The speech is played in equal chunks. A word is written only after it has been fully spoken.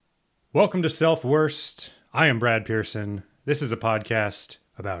Welcome to Self-Worst. I am Brad Pearson. This is a podcast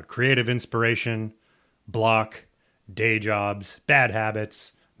about creative inspiration, block, day jobs, bad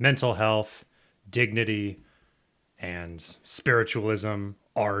habits, mental health, dignity, and spiritualism,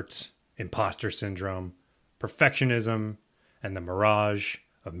 art, imposter syndrome, perfectionism, and the mirage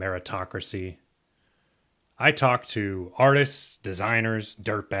of meritocracy. I talk to artists, designers,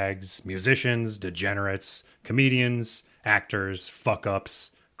 dirtbags, musicians, degenerates, comedians, actors,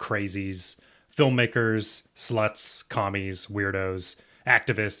 fuck-ups, crazies, filmmakers, sluts, commies, weirdos,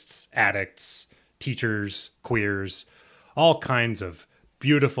 activists, addicts, teachers, queers, all kinds of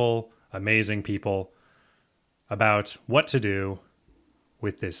beautiful, amazing people about what to do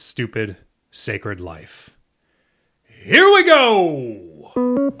with this stupid, sacred life. Here we go!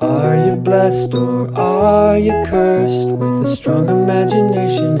 Are you blessed or are you cursed with a strong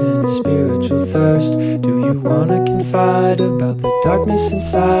imagination and a spiritual thirst? Do you wanna confide about the darkness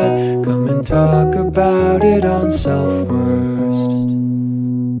inside? Come and talk about it on Self-Worst.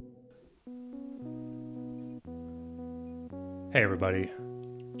 Hey everybody.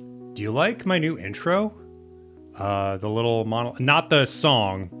 Do you like my new intro? The little not the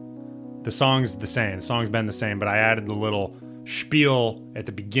song. The song's the same. The song's been the same, but I added the little spiel at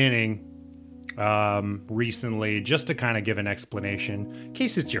the beginning recently just to kind of give an explanation in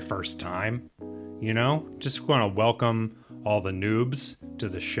case it's your first time. You know, just want to welcome all the noobs to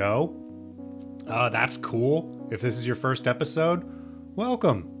the show. That's cool. If this is your first episode,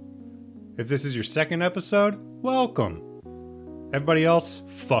 welcome. If this is your second episode, welcome. Everybody else,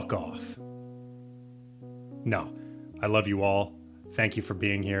 fuck off. No, I love you all. Thank you for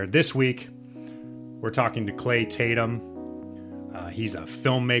being here. This week, we're talking to Clay Tatum. He's a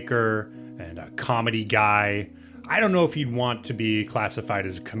filmmaker and a comedy guy. I don't know if he'd want to be classified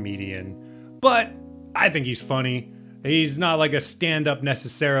as a comedian, but I think he's funny. He's not like a stand-up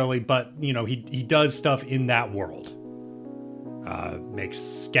necessarily, but, you know, he does stuff in that world. Makes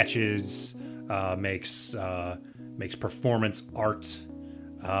sketches, makes performance art,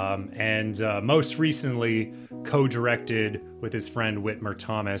 and most recently co-directed with his friend Whitmer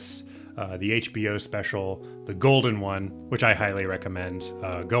Thomas the HBO special, The Golden One, which I highly recommend.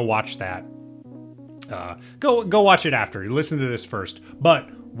 Go watch that. Go watch it after. Listen to this first.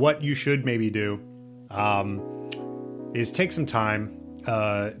 But what you should maybe do is take some time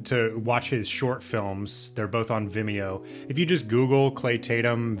to watch his short films. They're both on Vimeo. If you just Google Clay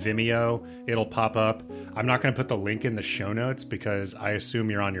Tatum Vimeo, it'll pop up. I'm not going to put the link in the show notes because I assume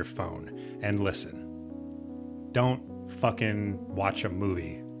you're on your phone. And listen, don't fucking watch a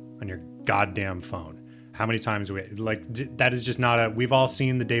movie on your goddamn phone. How many times that is just not a... We've all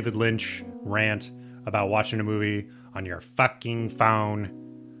seen the David Lynch rant about watching a movie on your fucking phone.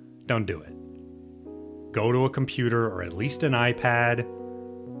 Don't do it. Go to a computer or at least an iPad.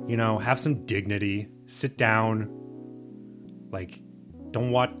 You know, have some dignity. Sit down. Like,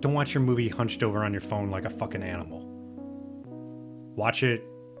 don't watch your movie hunched over on your phone like a fucking animal. Watch it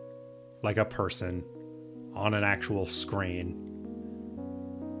like a person on an actual screen.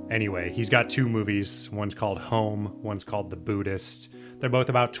 Anyway, he's got two movies. One's called Home, one's called The Buddhist. They're both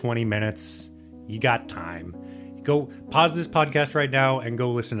about 20 minutes. You got time. Go pause this podcast right now and go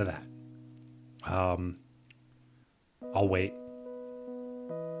listen to that. I'll wait.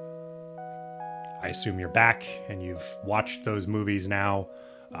 I assume you're back and you've watched those movies now.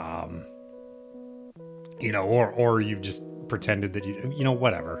 You know, or you've just pretended that you know,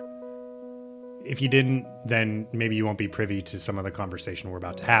 whatever. If you didn't, then maybe you won't be privy to some of the conversation we're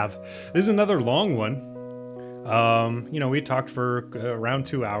about to have. This is another long one. You know, we talked for around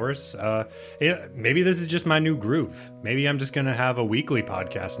 2 hours. Maybe this is just my new groove. Maybe I'm just going to have a weekly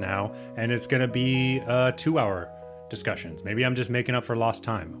podcast now, and it's going to be 2-hour discussions. Maybe I'm just making up for lost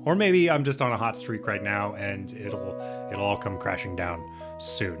time. Or maybe I'm just on a hot streak right now, and it'll all come crashing down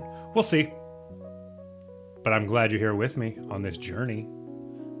soon. We'll see. But I'm glad you're here with me on this journey.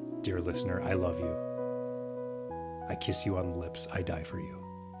 Dear listener, I love you. I kiss you on the lips. I die for you.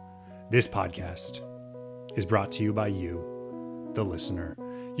 This podcast is brought to you by you, the listener.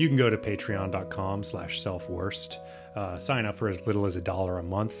 You can go to patreon.com/selfworst. Sign up for as little as $1 a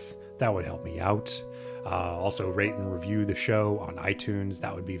month. That would help me out. Also, rate and review the show on iTunes.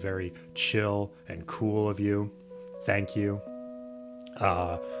 That would be very chill and cool of you. Thank you.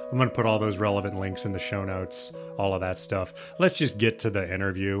 I'm going to put all those relevant links in the show notes, all of that stuff. Let's just get to the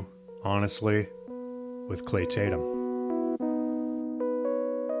interview, honestly, with Clay Tatum.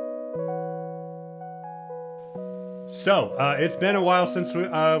 So, it's been a while since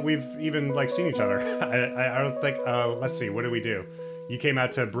we've even seen each other. I don't think, let's see, what did we do? You came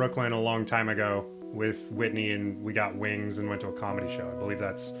out to Brooklyn a long time ago with Whitney and we got wings and went to a comedy show. I believe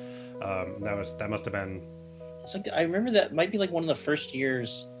that's That must have been. It's like I remember that might be like one of the first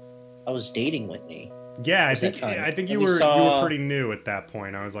years I was dating Whitney. Yeah, Was that time? I think And you were pretty new at that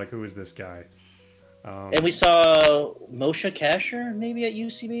point. I was like, who is this guy? we saw Moshe Kasher maybe at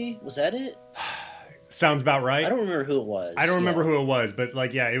UCB. Was that it? Sounds about right. I don't remember who it was. I don't remember who it was, but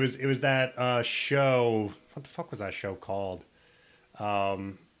like, yeah, it was that show. What the fuck was that show called?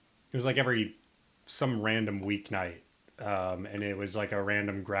 It was like some random weeknight, and it was like a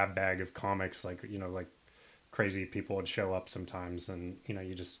random grab bag of comics. Like, you know, like crazy people would show up sometimes, and you know,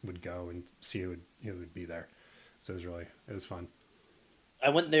 you just would go and see who would be there. So it was fun. I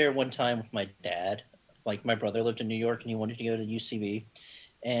went there one time with my dad. Like my brother lived in New York and he wanted to go to UCB,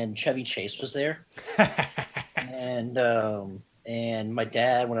 and Chevy Chase was there. And my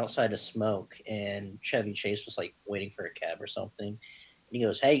dad went outside to smoke, and Chevy Chase was like waiting for a cab or something. And he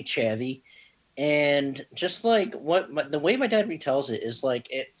goes, "Hey, Chevy," and just like the way my dad retells it is like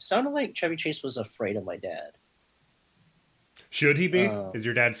it sounded like Chevy Chase was afraid of my dad. Should he be? Is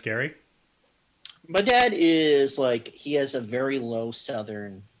your dad scary? My dad is like he has a very low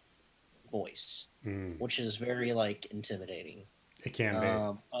Southern voice, which is very like intimidating. It can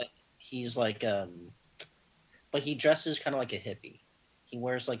be. But he's like, but he dresses kind of like a hippie. He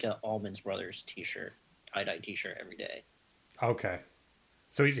wears like a Allman's Brothers t-shirt, tie-dye t-shirt every day. Okay,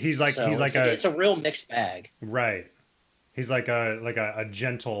 so he's like it's a real mixed bag. Right. He's like a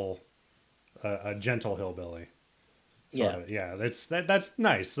gentle hillbilly. Yeah. That's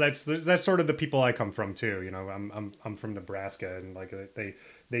nice. That's sort of the people I come from too. You know, I'm from Nebraska, and like they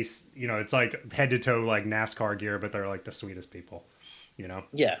you know, it's like head to toe like NASCAR gear, but they're like the sweetest people. You know.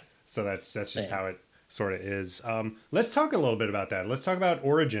 Yeah. So that's just how it sort of is. Let's talk a little bit about that. Let's talk about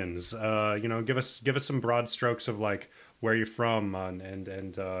origins. You know, give us some broad strokes of like where you're from, and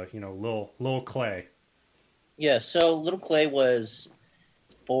you know, Lil Clay. Yeah. So Little Clay was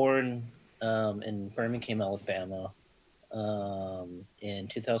born in Birmingham, Alabama, in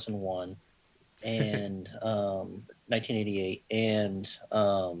 2001 and 1988, and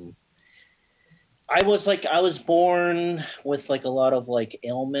I was born with like a lot of like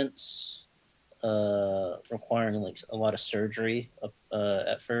ailments, requiring like a lot of surgery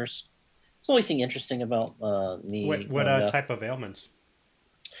at first. It's the only thing interesting about me. What type of ailments?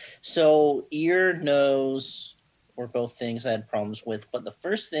 So ear, nose were both things I had problems with, but the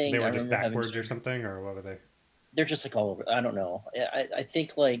first thing they were just backwards or something, or what were they? They're just like all over. I don't know. I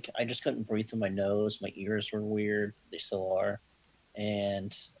think like I just couldn't breathe through my nose. My ears were weird. They still are,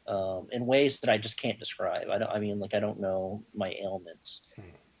 and in ways that I just can't describe. I don't know my ailments,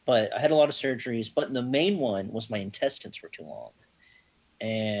 but I had a lot of surgeries. But the main one was my intestines were too long,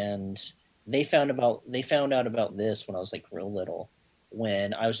 and they found out about this when I was like real little,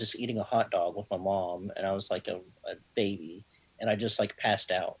 when I was just eating a hot dog with my mom, and I was like a baby, and I just like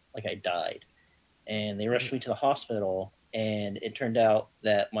passed out, like I died. And they rushed me to the hospital, and it turned out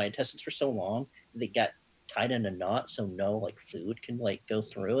that my intestines were so long that they got tied in a knot, so no like food can like go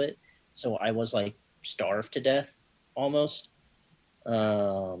through it. So I was like starved to death almost.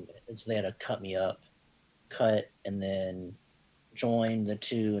 And so they had to cut, and then join the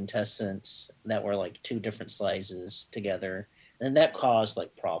two intestines that were like two different sizes together, and that caused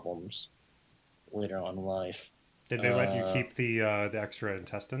like problems later on in life. Did they let you keep the extra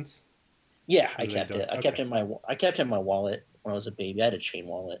intestines? Yeah, I kept it. I kept it in my wallet when I was a baby. I had a chain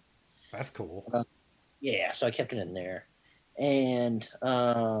wallet. That's cool. Yeah, so I kept it in there, and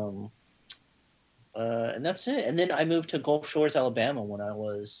that's it. And then I moved to Gulf Shores, Alabama, when I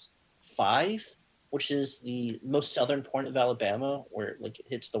was 5, which is the most southern point of Alabama, where like it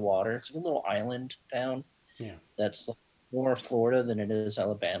hits the water. It's like a little island town. Yeah, that's like more Florida than it is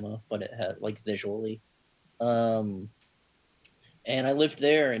Alabama, but it had like visually. And I lived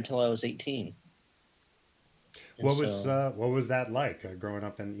there until I was 18. And what was that like growing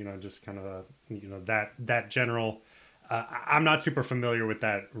up in, you know, just kind of you know, that general? I'm not super familiar with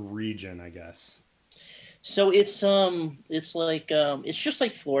that region, I guess. So it's like it's just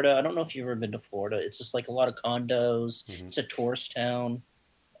like Florida. I don't know if you've ever been to Florida. It's just like a lot of condos. Mm-hmm. It's a tourist town.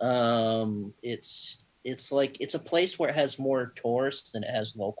 It's like it's a place where it has more tourists than it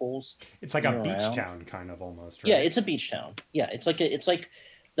has locals. It's like a beach town, kind of almost. Right? Yeah, it's a beach town. Yeah, it's like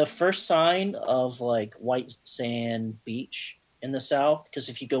the first sign of like white sand beach in the south. Because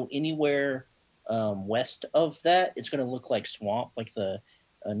if you go anywhere west of that, it's going to look like swamp, like the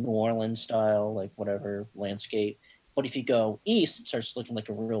New Orleans style, like whatever landscape. But if you go east, it starts looking like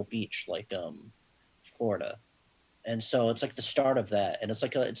a real beach, like Florida. And so it's like the start of that, and it's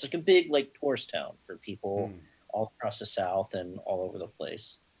like a big like tourist town for people all across the South and all over the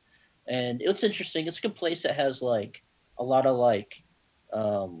place. And it's interesting. It's like a place that has like a lot of like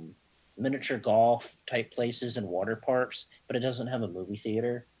miniature golf type places and water parks, but it doesn't have a movie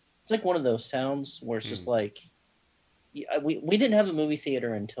theater. It's like one of those towns where it's just Hmm. like we didn't have a movie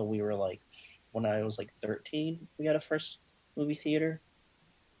theater until we were like when I was like 13. We got a first movie theater.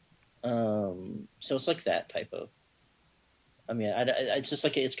 So it's like that type of. I mean, it's just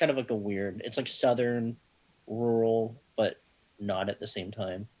like it's kind of like a weird. It's like southern, rural, but not at the same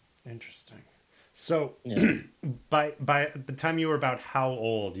time. Interesting. So, Yeah. by the time you were about how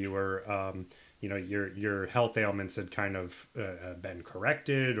old you were, your health ailments had kind of been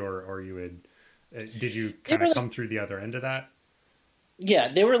corrected, or you had did you They kind were of like come through the other end of that? yeah,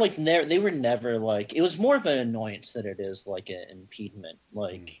 they were like they were never like it was more of an annoyance than it is like an impediment. Mm.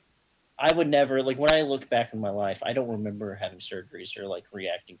 Like I would never like when I look back in my life, I don't remember having surgeries or like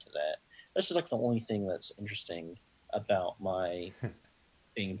reacting to that. That's just like the only thing that's interesting about my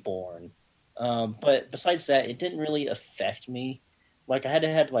being born. But besides that, it didn't really affect me. Like I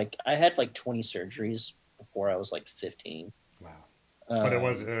had like 20 surgeries before I was like 15. Wow. But it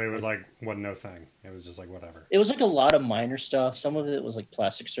was Like like wasn't no thing. It was just like whatever. it was like a lot of minor stuff. Some of it was like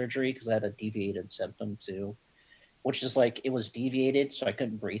plastic surgery because I had a deviated septum too, which is like it was deviated, so I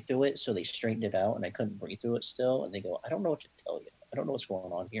couldn't breathe through it. So they straightened it out, and I couldn't breathe through it still. And they go, I don't know what to tell you. I don't know what's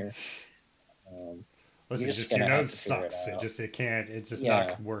going on here. Um, you're Listen, just just your gonna have nose to figure it sucks. It out. just it can't. It's just Yeah.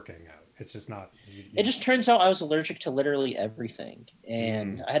 not working out. It's just not. It just turns out I was allergic to literally everything, Mm.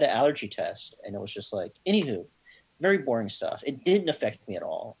 and I had an allergy test, and it was just like, anywho, very boring stuff. It didn't affect me at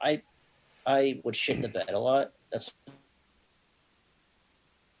all. I would shit in the bed a lot. That's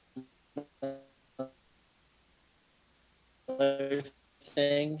another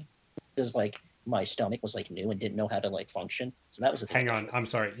thing because like my stomach was like new and didn't know how to like function. So that was a thing. Hang on, I'm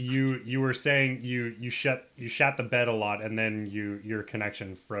sorry. You were saying you shat the bed a lot, and then your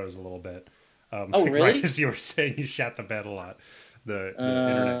connection froze a little bit. Oh Right really? as you were saying you shat the bed a lot, the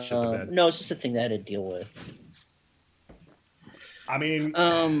internet shit the bed. No, it's just a thing that I had to deal with. I mean,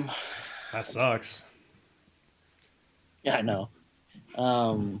 Um, that sucks. yeah, I know.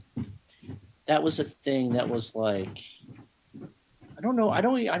 Um, that was a thing that was like I don't know. I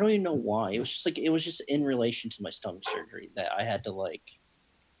don't even know why. It was just like it was just in relation to my stomach surgery that I had to like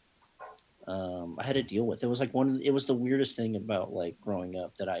I had to deal with. It was like it was the weirdest thing about like growing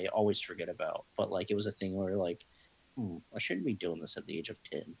up that I always forget about. But like it was a thing where like I shouldn't be doing this at the age of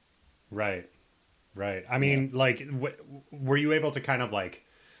 10. Right, right. I Yeah. mean, like, were you able to kind of like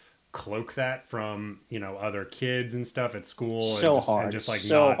cloak that from other kids and stuff at school, and So just hard. like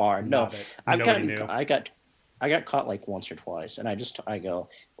So hard. No. not that I've nobody gotten knew? I got caught like once or twice and I go,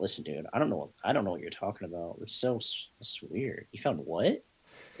 "Listen, dude, I don't know what you're talking about. It's weird. You found what?"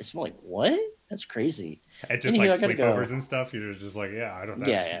 It's like, "What? That's crazy." It's just like Anywho, I got to go. sleepovers and stuff. You're just like, yeah, I don't. Yeah,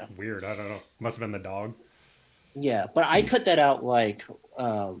 That's yeah. weird. I don't know. Must have been the dog. Yeah, but I cut that out like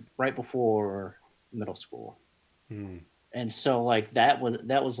right before middle school, Hmm. and so like that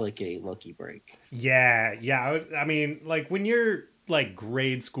was like a lucky break. Yeah, yeah. I mean, like when you're like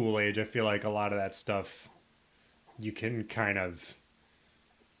grade school age, I feel like a lot of that stuff you can kind of,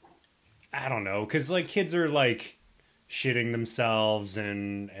 I don't know, because like kids are like shitting themselves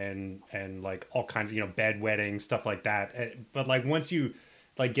and like all kinds of bedwetting stuff like that. But like once you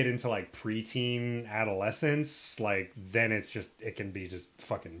like get into like preteen adolescence, like then it can be just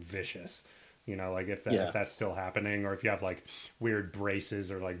fucking vicious. Like if Yeah, that's still happening, or if you have like weird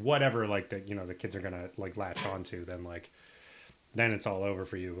braces or like whatever, like the kids are gonna like latch onto, then it's all over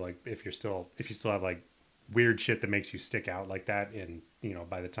for you. Like if you still have like weird shit that makes you stick out like that in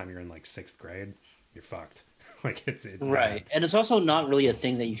by the time you're in like sixth grade, you're fucked. Like it's bad. right. And it's also not really a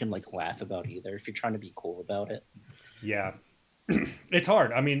thing that you can like laugh about either if you're trying to be cool about it. Yeah, it's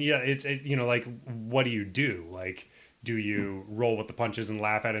hard. I mean, yeah, like what do you do? Like, do you roll with the punches and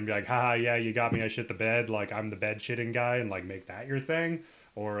laugh at it and be like, haha, yeah, you got me, I shit the bed, like I'm the bed shitting guy, and like make that your thing?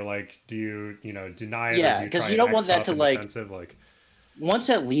 Or like do you deny it, or do Yeah, you because try you and don't act want that tough to and like defensive? Like, once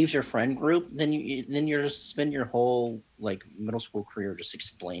that leaves your friend group, then you're just spend your whole like middle school career just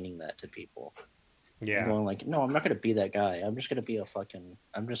explaining that to people and yeah. going like, no, I'm not gonna be that guy. I'm just gonna be a fucking.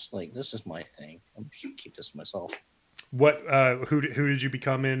 I'm just like this is my thing. I'm just gonna keep this to myself. Who did you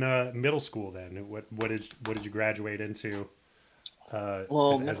become in middle school then? What did you graduate into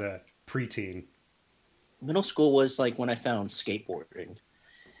Well, as a preteen? middle school was like when I found skateboarding.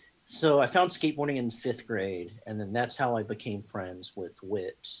 So I found skateboarding in fifth grade, and then that's how I became friends with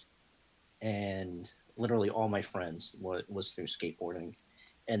Wit, and literally all my friends was through skateboarding.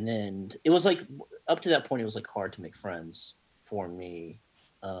 And then it was like up to that point, it was like hard to make friends for me.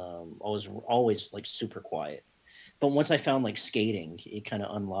 I was always like super quiet, but once I found like skating, it kind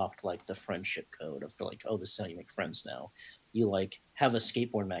of unlocked like the friendship code of like, oh, this is how you make friends now. you like have a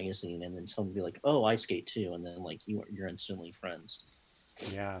skateboard magazine, and then someone be like, "Oh, I skate too," and then like you're instantly friends.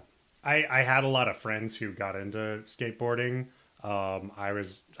 Yeah. I had a lot of friends who got into skateboarding.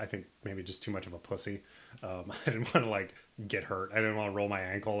 I think maybe just too much of a pussy. I didn't want to like get hurt. I didn't want to roll my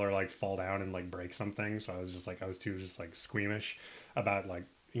ankle or like fall down and like break something. So I was too just like squeamish about like,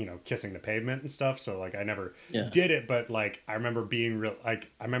 kissing the pavement and stuff. So like I never Yeah. did it, but like I remember being real,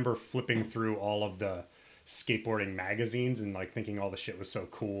 like I remember flipping through all of the skateboarding magazines and like thinking all the shit was so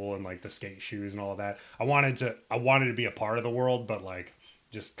cool and like the skate shoes and all of that. I wanted to be a part of the world, but like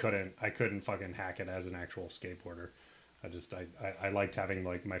just I couldn't fucking hack it as an actual skateboarder. I liked having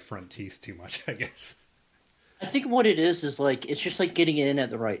like my front teeth too much, I guess. I think what it is like it's just like getting in at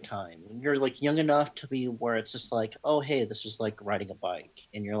the right time. You're like young enough to be where it's just like, oh hey, this is like riding a bike,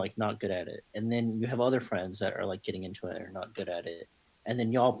 and you're like not good at it. And then you have other friends that are like getting into it and are not good at it, and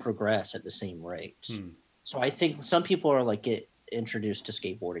then y'all progress at the same rate. So I think some people are like get introduced to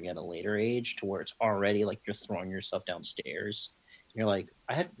skateboarding at a later age to where it's already like you're throwing yourself downstairs. You're like,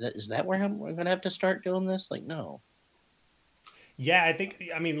 is that where I'm gonna have to start doing this? Like, no. Yeah,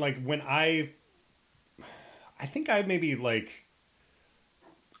 I mean like when I think I maybe like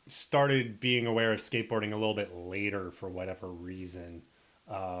started being aware of skateboarding a little bit later for whatever reason.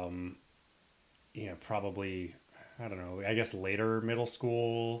 Um, Probably, I don't know, I guess later middle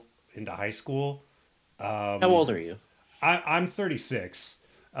school into high school. How old are you? I'm 36.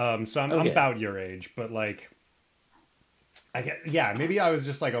 So I'm Okay. about your age, but like, yeah, maybe I was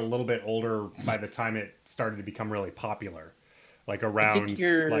just like a little bit older by the time it started to become really popular, like I think around like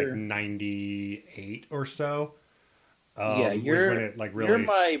you're 98 or so. yeah, Was when it like you're really,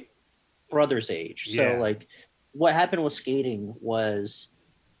 my brother's age. So yeah. like what happened with skating was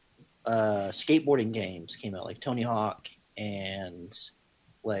skateboarding games came out like Tony Hawk and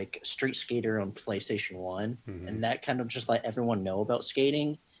like Street Skater on PlayStation 1, Hmm. and that kind of just let everyone know about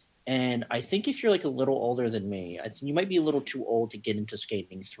skating. And I think if you're like a little older than me, I think you might be a little too old to get into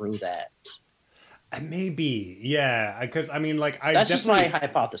skating through that. Maybe, yeah, because I mean, like, I That's just my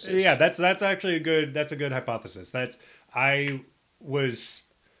definitely, yeah, hypothesis. that's actually that's a good hypothesis. I was,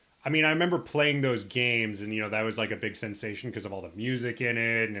 I mean, I remember playing those games, and that was like a big sensation because of all the music in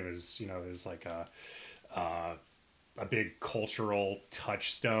it, and it was like uh, a big cultural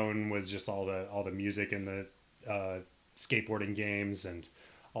touchstone was just all the music in the skateboarding games and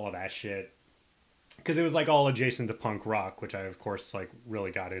all of that shit because it was like all adjacent to punk rock, which I of course like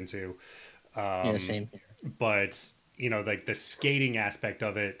really got into. Yeah, Um, same here. but like the skating aspect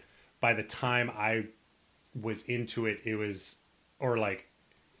of it, by the time I was into it, it was or like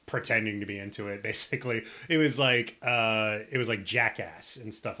pretending to be into it basically it was like Jackass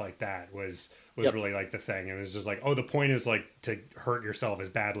and stuff like that was Yep. really like the thing. And it was just like, oh, the point is like to hurt yourself as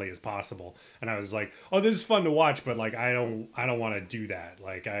badly as possible. And I was like, oh, this is fun to watch, but like I don't want to do that.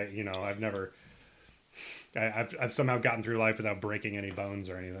 Like I've never I've somehow gotten through life without breaking any bones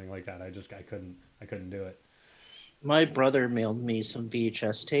or anything like that. I couldn't do it. My brother mailed me some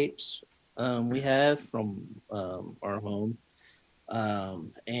VHS tapes we have from our home.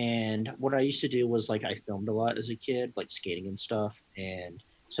 And what I used to do was like I filmed a lot as a kid, like skating and stuff. And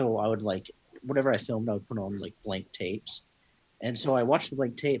so I would like whatever I filmed, I would put on like blank tapes. And so I watched the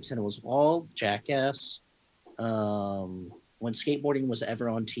blank tapes, and it was all Jackass. When skateboarding was ever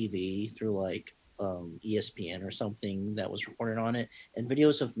on TV through like ESPN or something that was reported on it, and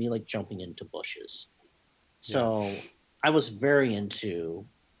videos of me like jumping into bushes. Yeah. So I was very into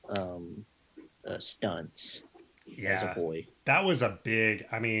um, stunts as a Yeah. boy. That was a big,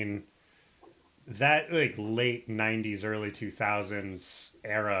 I mean, that like late 90s early 2000s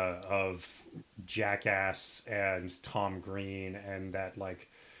era of Jackass and Tom Green and that like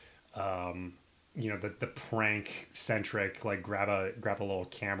the prank centric like grab a little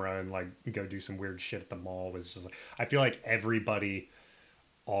camera and like go do some weird shit at the mall was just like I feel like everybody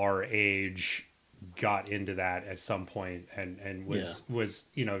our age got into that at some point and Yeah. was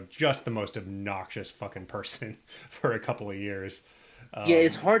just the most obnoxious fucking person for a couple of years. Yeah,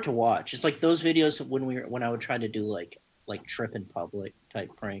 it's um hard to watch. It's like those videos when I would try to do like trip in public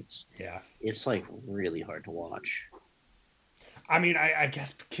type pranks. yeah. It's like really hard to watch. I mean, I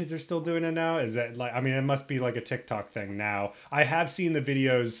guess kids are still doing it now. Is that like? I mean, it must be like a TikTok thing now. I have seen the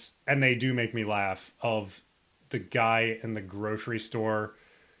videos, and they do make me laugh. Of the guy in the grocery store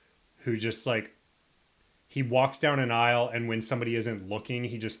who just like he walks down an aisle, and when somebody isn't looking,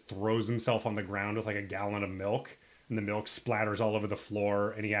 he just throws himself on the ground with like a gallon of milk, and the milk splatters all over the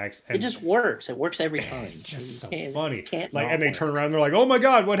floor, and he acts It and just works. It works every it's time. just You so can't funny. can't Like, and not they turn work. around, and they're like, "Oh my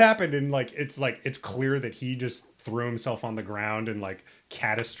god, what happened?" And like it's clear that he just threw himself on the ground and like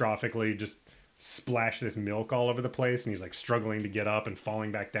catastrophically just splash this milk all over the place, and he's like struggling to get up and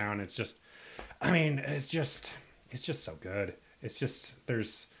falling back down. It's just, I mean, it's just so good. It's just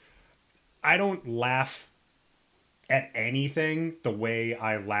I don't laugh at anything the way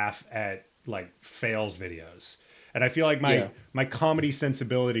I laugh at like fails videos. And I feel like my comedy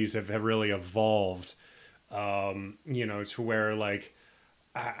sensibilities have really evolved, to where like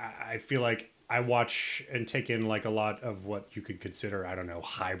I feel like I watch and take in like a lot of what you could consider, I don't know,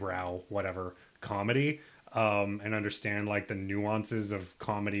 highbrow, whatever comedy, and understand like the nuances of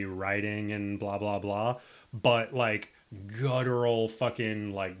comedy writing and blah, blah, blah. But like guttural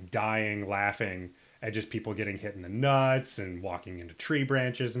fucking like dying laughing at just people getting hit in the nuts and walking into tree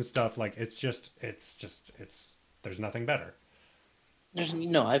branches and stuff. Like there's nothing better. There's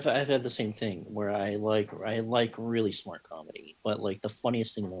I've had the same thing where I like really smart comedy, but like the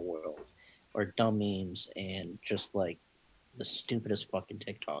funniest thing in the world are dumb memes and just like the stupidest fucking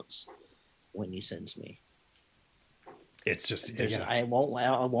TikToks Whitney sends me. It's just, yeah. I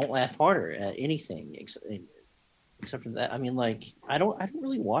won't laugh harder at anything except for that. I mean, like I don't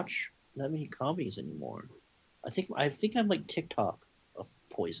really watch that many comedies anymore. I think I'm like TikTok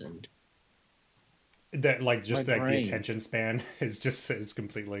poisoned. That like just My like the brain. attention span is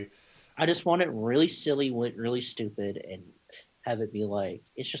completely. I just want it really silly, really stupid, and have it be like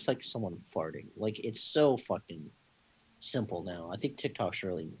it's just like someone farting. Like it's so fucking simple now. I think TikTok's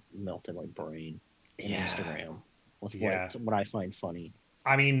really melted my brain and Instagram with what I find funny.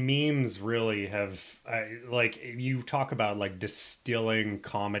 I mean, memes really have like you talk about like distilling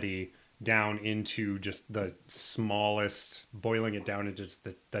comedy down into just the smallest, boiling it down to just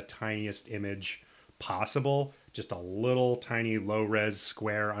the tiniest image possible, just a little tiny low res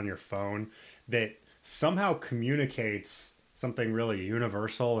square on your phone that somehow communicates something really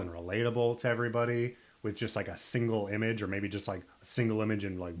universal and relatable to everybody with just like a single image, or maybe just like a single image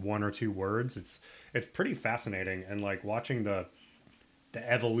in like one or two words. It's pretty fascinating. And like watching the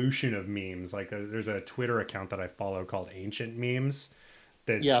evolution of memes, like there's a Twitter account that I follow called Ancient Memes.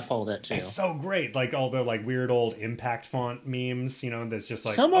 Yeah, I follow that too. It's so great. Like all the like weird old impact font memes, that's just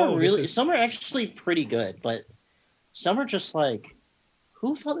like some are actually pretty good, but some are just like,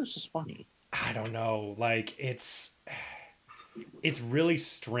 who thought this was funny? I don't know. Like it's really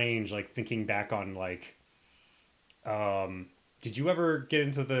strange. Like thinking back on like, did you ever get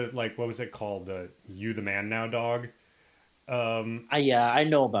into the like what was it called, the You the Man Now dog? I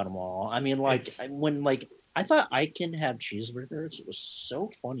know about them all. I mean, like when like I thought I Can Have Cheeseburgers. It was so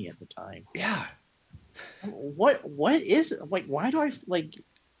funny at the time. Yeah. What is it? Like? Why do I like?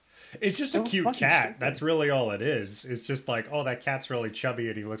 It's just a cute cat. Stupid. That's really all it is. It's just like, oh, that cat's really chubby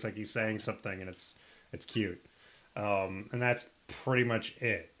and he looks like he's saying something, and it's cute. And that's pretty much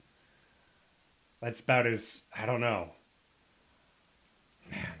it. That's about as, I don't know,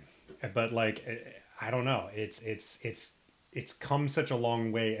 man. But like, I don't know. It's come such a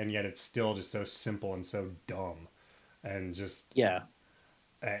long way, and yet it's still just so simple and so dumb, and just And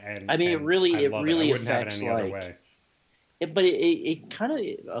I mean, and it really it affects like. But it kind of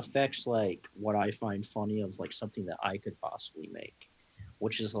affects like what I find funny of like something that I could possibly make,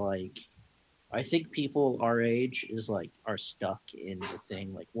 which is like, I think people our age are stuck in the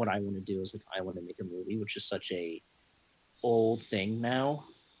thing. Like what I want to do is like, I want to make a movie, which is such a old thing now.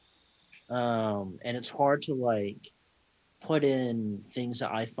 And it's hard to like put in things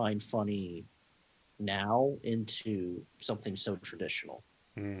that I find funny now into something so traditional.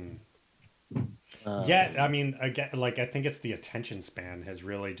 Yeah, I mean, again, like I think it's the attention span has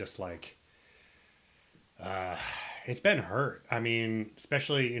really just like, it's been hurt. I mean,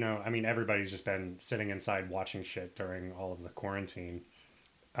 especially I mean, everybody's just been sitting inside watching shit during all of the quarantine,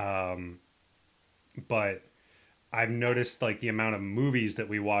 but I've noticed like the amount of movies that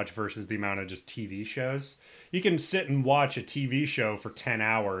we watch versus the amount of just TV shows. You can sit and watch a TV show for 10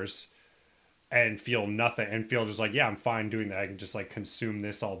 hours and feel nothing and feel just like, yeah, I'm fine doing that. I can just like consume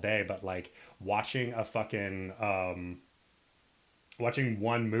this all day. But like watching a fucking, watching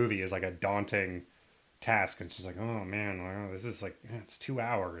one movie is like a daunting task. It's just like, oh man, this is like, it's 2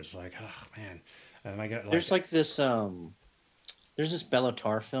 hours. Like, oh man. And I get like, there's like this, there's this Béla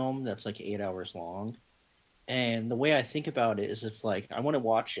Tarr film that's like 8 hours long. And the way I think about it is if like I want to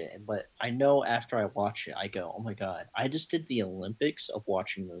watch it, but I know after I watch it, I go, oh my God, I just did the Olympics of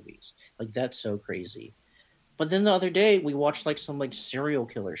watching movies. Like that's so crazy. But then the other day we watched like some like serial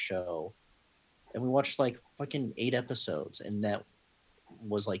killer show, and we watched like fucking 8 episodes, and that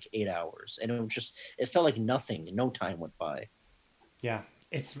was like 8 hours, and it felt like nothing. No time went by. Yeah,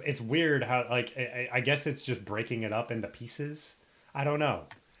 it's weird how like I guess it's just breaking it up into pieces. I don't know,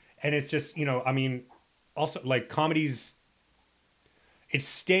 and it's just I mean. Also, like comedies, it's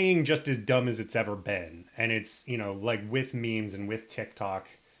staying just as dumb as it's ever been, and it's, like with memes and with TikTok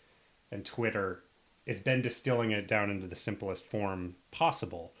and Twitter, it's been distilling it down into the simplest form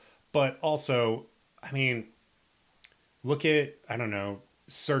possible. But also, I mean, look at, I don't know,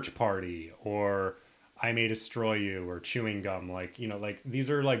 Search Party or I May Destroy You or Chewing Gum. Like, like these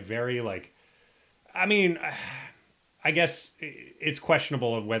are like very like, I mean, I guess it's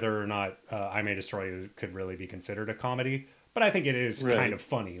questionable of whether or not I May Destroy You could really be considered a comedy, but I think it is Right. kind of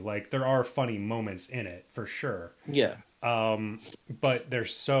funny. Like there are funny moments in it for sure. Yeah. But they're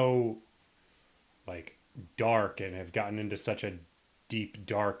so like dark and have gotten into such a deep,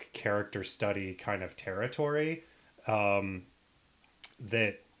 dark character study kind of territory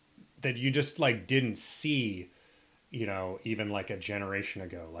that you just like didn't see, even like a generation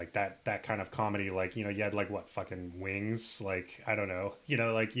ago, like that kind of comedy. Like, you had like what fucking Wings, like I don't know,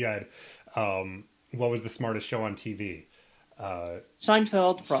 like you had what was the smartest show on TV?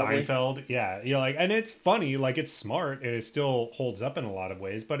 Seinfeld, probably. Seinfeld, yeah, like, and it's funny, like it's smart, and it still holds up in a lot of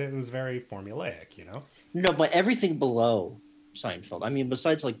ways, but it was very formulaic. No, but everything below Seinfeld. I mean,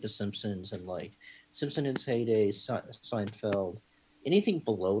 besides like The Simpsons and like Simpson in its heyday, Seinfeld, anything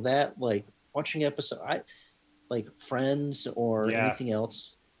below that, like watching episode, like Friends or Yeah. anything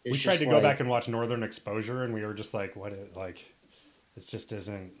else. We tried to go back and watch Northern Exposure, and we were just like, what? Like, it just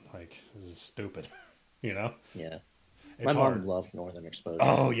isn't like, this is stupid, Yeah, It's my hard. mom loved Northern Exposure.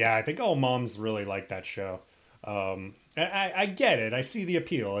 Oh yeah, I think all moms really like that show. I get it. I see the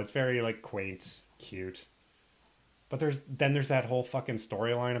appeal. It's very like quaint, cute. But there's that whole fucking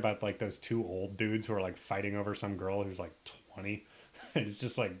storyline about like those two old dudes who are like fighting over some girl who's like 20. It's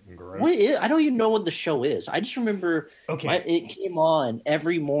just like gross. I don't even know what the show is. I just remember Okay. it came on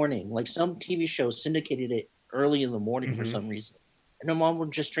every morning. Like some TV shows syndicated it early in the morning for some reason. And my mom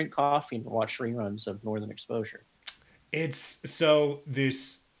would just drink coffee and watch reruns of Northern Exposure. It's so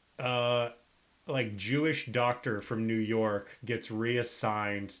this like Jewish doctor from New York gets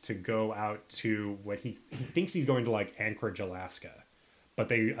reassigned to go out to what he thinks he's going to like Anchorage, Alaska, but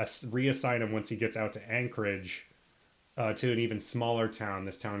they reassign him once he gets out to Anchorage to an even smaller town.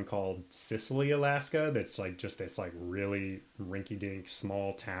 This town called Sicily, Alaska. That's like just this like really rinky-dink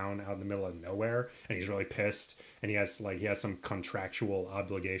small town out in the middle of nowhere, and he's really pissed. And he has some contractual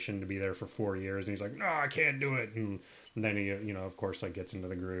obligation to be there for 4 years, and he's like, no, I can't do it. And then he, of course, like gets into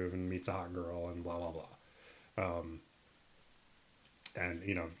the groove and meets a hot girl and blah blah blah,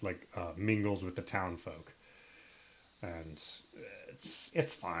 and mingles with the town folk, and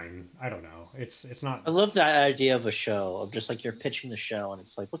it's fine. I don't know. It's not. I love that idea of a show, of just like you're pitching the show, and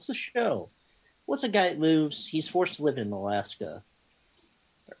it's like, what's the show? What's a guy that moves? He's forced to live in Alaska,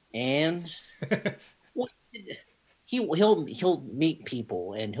 and what, he'll meet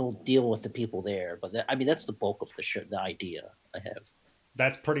people and he'll deal with the people there. But that's the bulk of the show. The idea I have.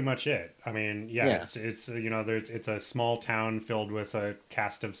 That's pretty much it. I mean, yeah. Yeah. It's it's a small town filled with a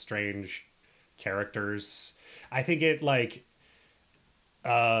cast of strange characters. I think it like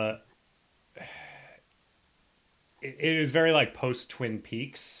it is very like post Twin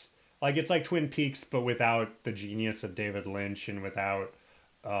Peaks. Like it's like Twin Peaks, but without the genius of David Lynch and without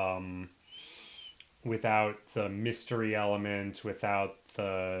the mystery element, without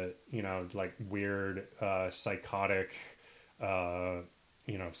the like weird psychotic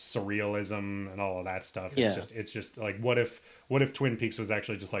surrealism and all of that stuff. Yeah. It's just like what if Twin Peaks was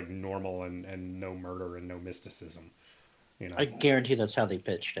actually just like normal and no murder and no mysticism. I guarantee that's how they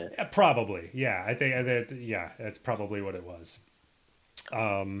pitched it. Yeah, probably. Yeah, I think that. Yeah, that's probably what it was.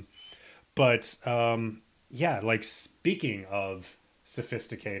 But yeah, like speaking of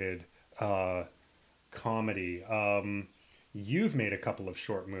sophisticated comedy, you've made a couple of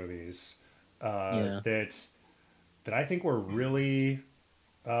short movies that I think were really,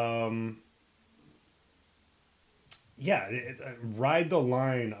 ride the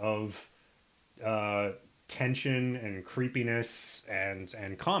line of tension and creepiness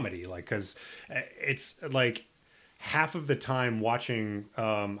and comedy, like, because it's like half of the time watching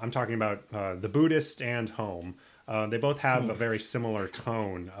I'm talking about The Buddhist and Home, they both have a very similar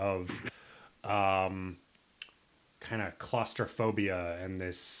tone of kind of claustrophobia and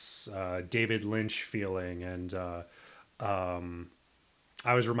this David Lynch feeling, and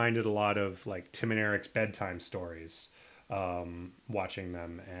I was reminded a lot of like Tim and Eric's Bedtime Stories watching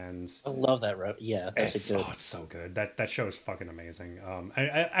them, and I love that. Yeah, that's a good. it's so good. That show is fucking amazing.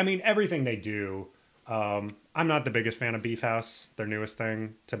 I mean everything they do. I'm not the biggest fan of Beef House, their newest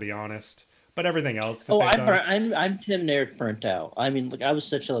thing, to be honest. But everything else. I'm Tim and Eric burnt out. I mean, like I was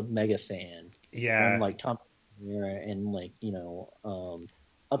such a mega fan. Yeah. And like Tom and like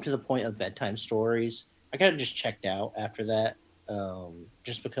up to the point of Bedtime Stories, I kind of just checked out after that.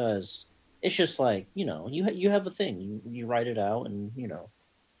 just because it's just like you have a thing, you write it out, and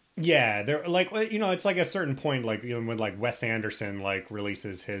Yeah, they're like, well, it's like a certain point, like when like Wes Anderson like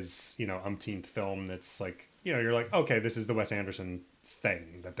releases his umpteenth film, that's like you're like, okay, this is the Wes Anderson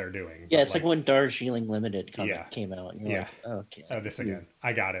thing that they're doing, yeah, but it's like like, when Darjeeling Limited yeah, came out, and you're yeah, like, okay, oh, this again,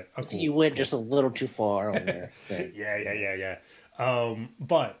 I got it. Oh, I think cool, you went cool. just a little too far on their thing. Yeah, yeah, yeah, yeah.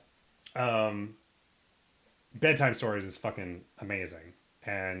 But um, Bedtime Stories is fucking amazing,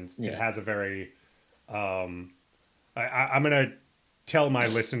 and it Yeah. has a very I'm gonna tell my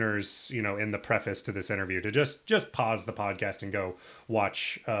listeners, in the preface to this interview, to just pause the podcast and go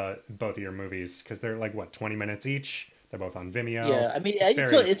watch both of your movies, because they're like, what, 20 minutes each. They're both on Vimeo. Yeah, I mean, It's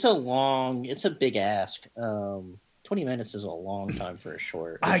very, it's a big ask. 20 minutes is a long time for a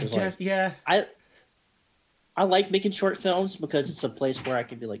short, I which is like, guess, yeah. I I like making short films because it's a place where I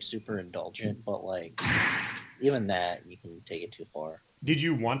can be like super indulgent, but like even that you can take it too far. Did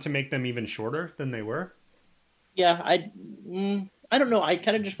you want to make them even shorter than they were? Yeah, I don't know. I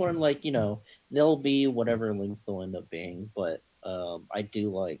kind of just want to like they'll be whatever length they'll end up being, but I do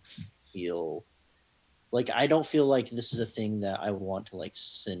like feel like I don't feel like this is a thing that I would want to like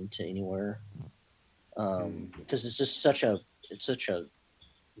send to anywhere, Hmm. because it's such a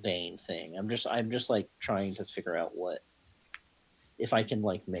vain thing. I'm just like trying to figure out what if I can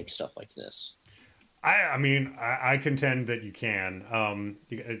like make stuff like this. I mean, I contend that you can.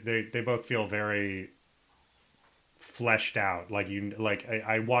 They both feel very fleshed out. Like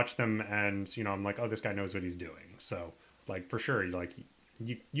I watch them, and I'm like, oh, this guy knows what he's doing. So like, for sure, like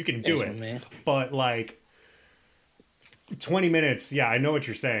you can do Thanks, my it. man. But like 20 minutes, yeah, I know what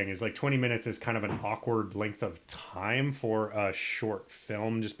you're saying, is like 20 minutes is kind of an awkward length of time for a short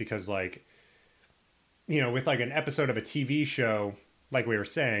film, just because like, with like an episode of a TV show, like we were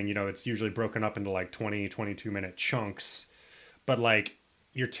saying, it's usually broken up into like 20, 22-minute chunks. But like,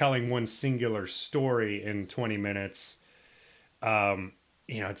 you're telling one singular story in 20 minutes.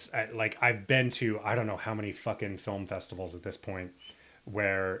 It's like, I've been to, I don't know how many fucking film festivals at this point,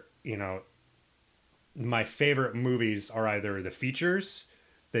 where my favorite movies are either the features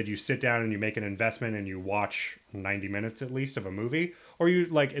that you sit down and you make an investment and you watch 90 minutes at least of a movie, or you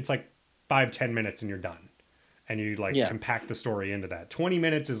like, it's like 5-10 minutes and you're done, and you like Yeah, compact the story into that. 20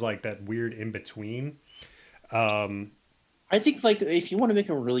 minutes is like that weird in between. I think like if you want to make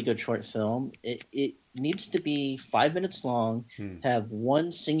a really good short film, it needs to be 5 minutes long, Hmm. have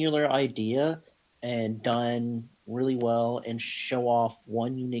one singular idea, and done really well, and show off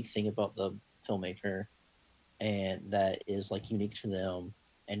one unique thing about the filmmaker, and that is like unique to them,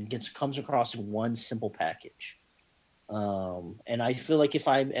 and gets comes across in one simple package. And I feel like if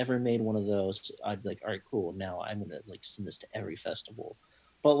I ever made one of those, I'd be like, all right, cool. Now I'm gonna like send this to every festival.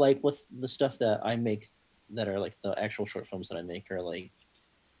 But like with the stuff that I make, that are like the actual short films that I make, are like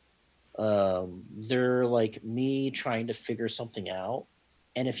they're like me trying to figure something out.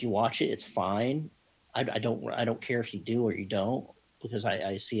 And if you watch it, it's fine. I don't care if you do or you don't, because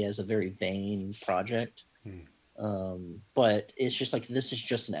I see it as a very vain project. Hmm. But it's just like this is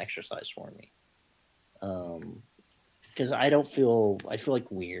just an exercise for me. Um, because I feel like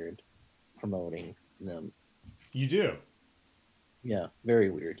weird promoting them. You do. Yeah, very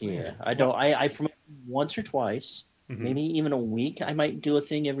weird. Yeah, Weird. I don't. Well, I promote once or twice, mhm. maybe even a week. I might do a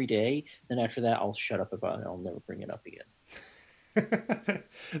thing every day. Then after that, I'll shut up about it. I'll never bring it up again.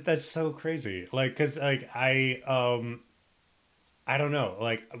 That's so crazy. Like, cause like I don't know,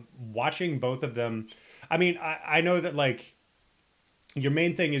 like watching both of them. I mean, I know that like your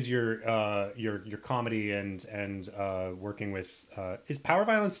main thing is your comedy, and working with is Power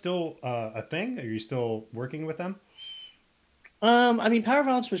Violence still a thing? Are you still working with them? I mean, Power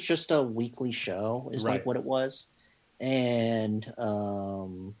Violence was just a weekly show, is like Right. what it was, and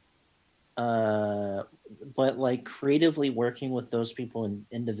uh, but like creatively working with those people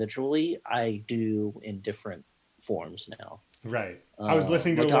individually, I do in different forms now. Right. I was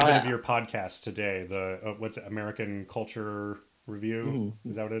listening to a Like little bit of I, your podcast today. The what's it, American Culture Review? mhm.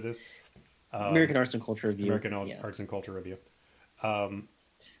 Is that what it is? Um, American Arts and Culture Review. American Yeah. Arts and Culture Review. Um,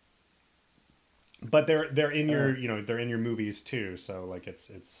 but they're in Uh, your they're in your movies too. So like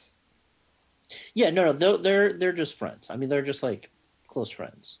it's yeah. No. No. They're just friends. I mean, they're just like close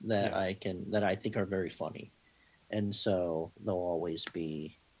friends yeah, that I think are very funny, and so they'll always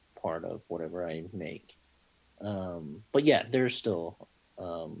be part of whatever I make. But yeah, they're still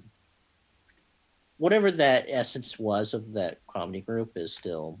um, whatever that essence was of that comedy group is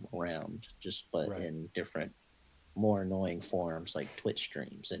still around, just but right, in different, more annoying forms like Twitch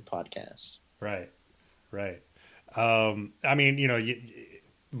streams and podcasts. right, right. I mean,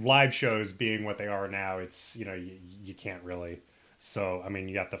 live shows being what they are now, it's you can't really. So I mean,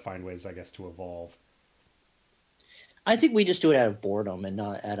 you have to find ways, I guess, to evolve. I think we just do it out of boredom and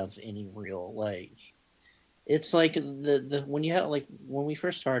not out of any real like. It's like the when you have like when we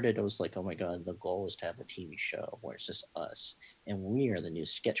first started, it was like, oh my god, the goal is to have a TV show where it's just us and we are the new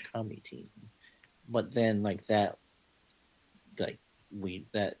sketch comedy team. But then like like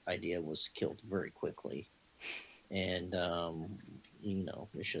that idea was killed very quickly, and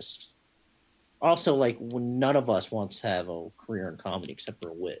it's just also like when none of us wants to have a career in comedy except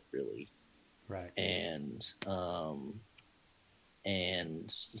for Wit, really, Right. and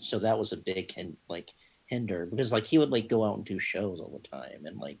so that was a big hinder because like he would like go out and do shows all the time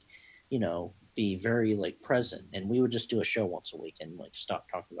and like be very like present, and we would just do a show once a week and like stop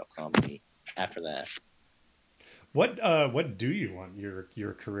talking about comedy after that. What do you want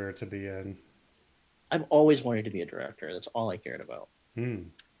your career to be in? I've always wanted to be a director. That's all I cared about. Hmm.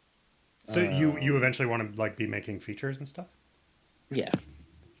 So you um, eventually want to like be making features and stuff? yeah.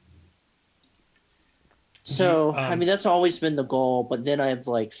 Do you So I mean that's always been the goal, but then I've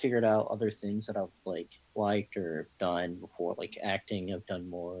like figured out other things that I've like liked or done before, like acting. I've done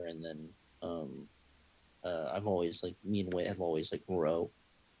more, and then um, I've always like me and Wit have always like wrote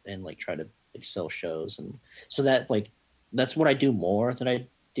and like try to like sell shows, and so that like that's what I do more than I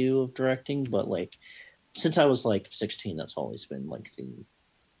do of directing. But like since I was like 16, that's always been like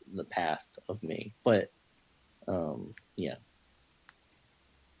the path of me. But yeah,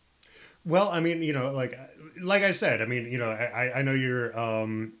 Well, I mean, like I said, I mean, I know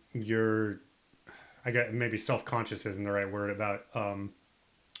you're I got maybe self conscious isn't the right word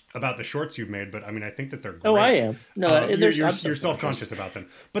about the shorts you've made, but I mean, I think that they're oh, I great. am. No, You're there's you're I'm you're self subconscious. conscious about them,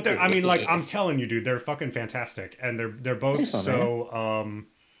 but I mean, like I'm Yes. telling you, dude, they're fucking fantastic, and they're both Thanks, my man. so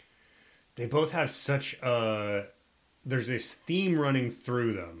they both have such a there's this theme running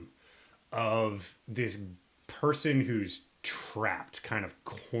through them of this person who's trapped, kind of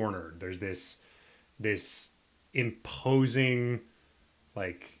cornered. There's this imposing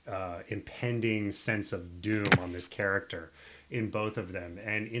impending sense of doom on this character in both of them.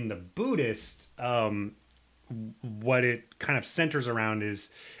 And in the Buddhist, what it kind of centers around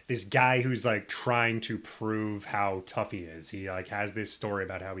is this guy who's like trying to prove how tough he is. He like has this story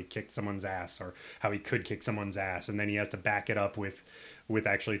about how he kicked someone's ass or how he could kick someone's ass, and then he has to back it up with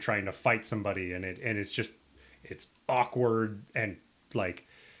actually trying to fight somebody, and it's just it's awkward and like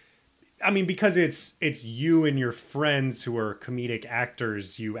I mean, because it's you and your friends who are comedic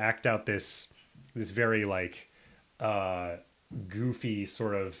actors, you act out this very like uh goofy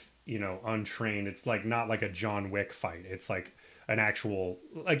sort of, untrained. It's like not like a John Wick fight. It's like an actual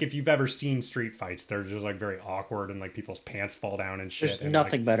like if you've ever seen street fights, they're just like very awkward and like people's pants fall down and shit There's and like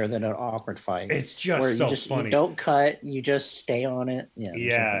nothing better than an awkward fight it's just where so you funny. don't cut, you just stay on it. Yeah, there's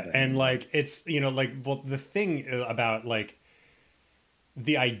nothing Yeah, better and than that. like it's like well the thing about like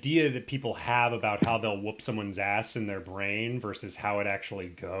the idea that people have about how they'll whoop someone's ass in their brain versus how it actually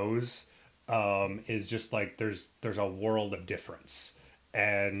goes is just like there's a world of difference.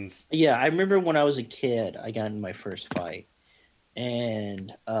 And Yeah, I remember when I was a kid, I got in my first fight,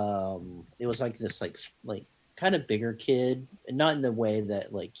 and it was like this like kind of bigger kid, and not in the way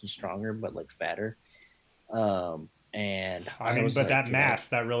that like he's stronger, but like fatter. And I I mean, was but like, that dude, mass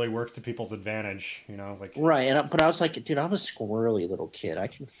that really works to people's advantage, like right, but I was like, dude, I'm a squirrely little kid. I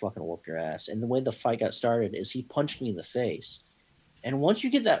can fucking whoop your ass. And the way the fight got started is he punched me in the face, and once you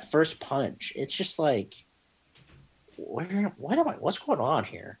get that first punch, it's just like, what's going on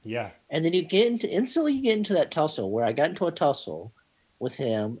here? yeah. And then you get into instantly you get into that tussle where I got into a tussle with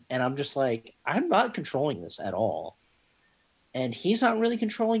him, and I'm just like, I'm not controlling this at all. And he's not really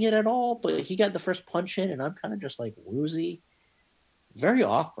controlling it at all, but he got the first punch in, and I'm kind of just like woozy, very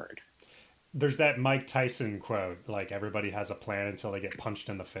awkward. There's that Mike Tyson quote, like everybody has a plan until they get punched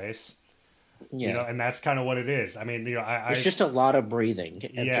in the face. Yeah. And that's kind of what it is. I mean, It's just a lot of breathing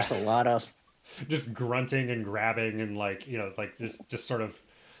and yeah, just a lot of just grunting and grabbing and like like this just sort of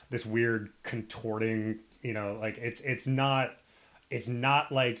this weird contorting, like it's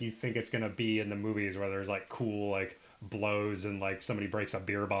not like you think it's gonna be in the movies where there's like cool like blows and like somebody breaks a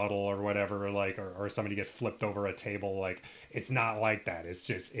beer bottle or whatever, like or somebody gets flipped over a table. Like it's not like that. It's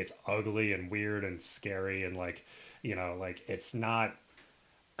just it's ugly and weird and scary and like like it's not.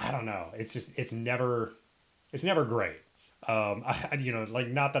 I don't know. It's just it's never great. Like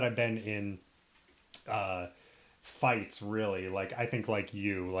not that I've been in uh fights really. Like I think like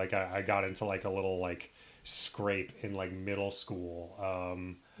you, like I got into like a little like scrape in like middle school.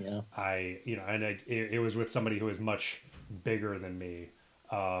 yeah. I and it was with somebody who was much bigger than me.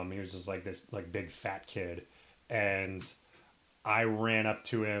 He was just like this like big fat kid, and I ran up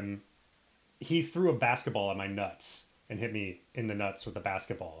to him. He threw a basketball at my nuts, and hit me in the nuts with a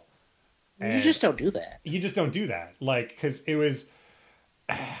basketball. You just don't do that. You just don't do that. Like, because it was,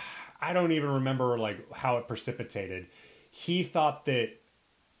 I don't even remember like how it precipitated. He thought that,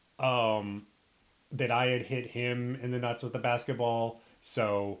 that I had hit him in the nuts with the basketball.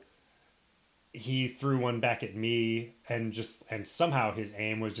 So he threw one back at me and somehow his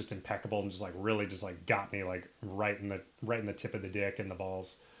aim was just impeccable and just like really just like got me like right in the tip of the dick and the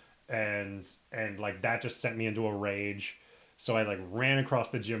balls. And like that just sent me into a rage. So I like ran across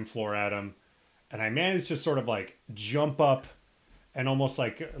the gym floor at him, and I managed to sort of like jump up and almost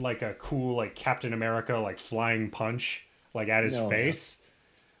like a cool like Captain America like flying punch like at his face.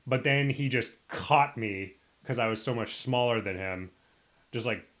 But then he just caught me because I was so much smaller than him. Just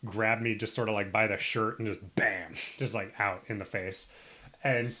like grabbed me just sort of like by the shirt and just bam, just like out in the face.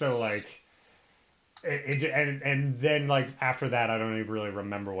 And so like and then like after that I don't even really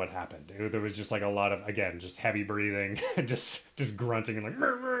remember what happened. There was just like a lot of, again, just heavy breathing, just grunting and like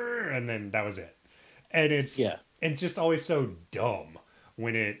and then that was it. And it's just always so dumb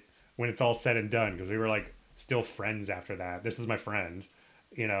when it's all said and done, because we were like still friends after that. This is my friend,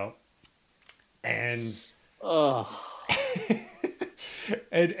 you know. And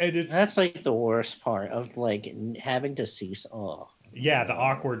and it's, that's like the worst part of like having to cease. Yeah, the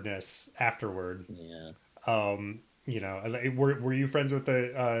awkwardness afterward. Yeah. You know, were you friends with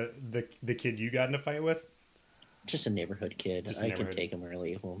the kid you got in a fight with? Just a neighborhood kid. Just a I neighborhood. can take him or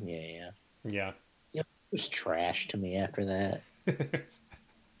leave him. Yeah. Yeah. Yep. It was trash to me after that.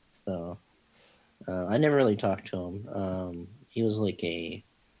 So I never really talked to him. He was like he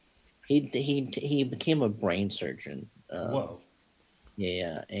became a brain surgeon. Whoa.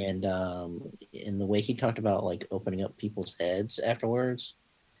 Yeah, and the way he talked about like opening up people's heads afterwards,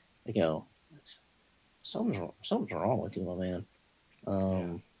 I go, something's wrong with you, my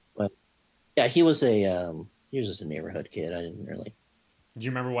man. But yeah, he was just a neighborhood kid. I didn't really. Do you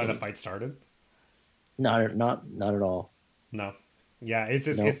remember why the fight started? Not at all. No. Yeah, it's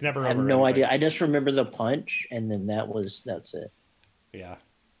just Nope. it's never. I have over no anything. idea. I just remember the punch, and then that's it. Yeah.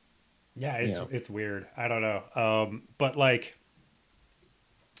 Yeah, it's weird. I don't know. But like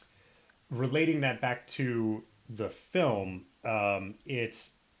relating that back to the film, there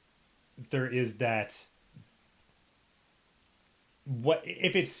is that, what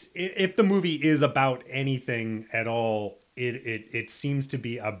if the movie is about anything at all, it seems to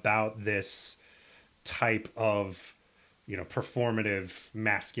be about this type of, you know, performative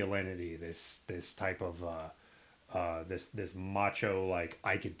masculinity, this type of this macho, like,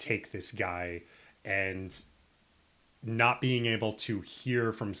 I could take this guy, and not being able to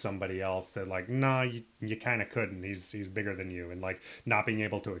hear from somebody else that like, nah, you kind of couldn't, he's bigger than you, and like not being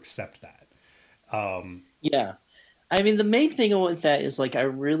able to accept that. Yeah, I mean the main thing with that is like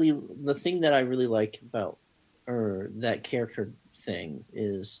the thing that I really like about or that character thing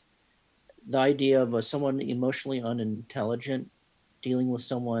is the idea of someone emotionally unintelligent dealing with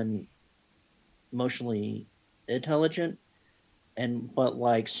someone emotionally intelligent, and but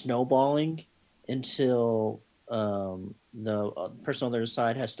like snowballing until the person on the other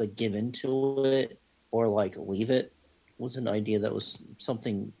side has to give into it or like leave it, was an idea that was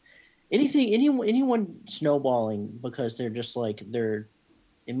something. Anyone snowballing because they're just like they're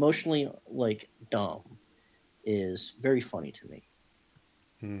emotionally like dumb is very funny to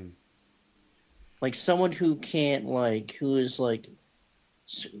me. Like someone who can't like who is like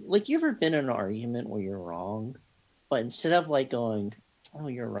you ever been in an argument where you're wrong, but instead of like going, oh,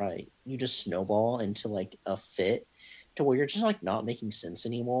 you're right, you just snowball into like a fit to where you're just like not making sense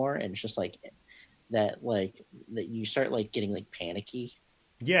anymore, and it's just like that you start like getting like panicky.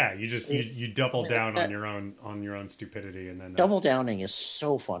 Yeah, you double down on your own stupidity, and then Double downing is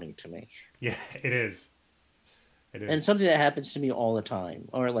so funny to me. yeah, it is. It is. And it's something that happens to me all the time.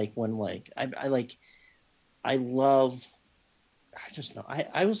 Or like when like I love I just know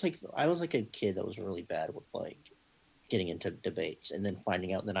I was like a kid that was really bad with like getting into debates and then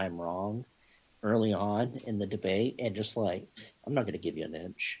finding out that I'm wrong early on in the debate, and just like, I'm not gonna give you an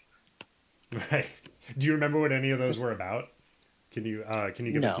inch. Right. Do you remember what any of those were about? Can you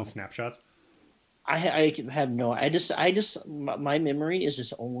give us some No. snapshots? I have no. I just my memory is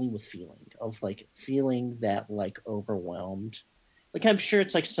just only with feeling that like overwhelmed. Like I'm sure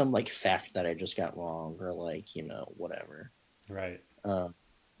it's like some like fact that I just got wrong or like whatever. Right.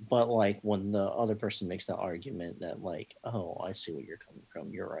 But like when the other person makes the argument that like, oh, I see where you're coming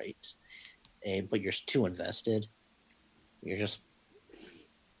from. You're right, but you're too invested. You're just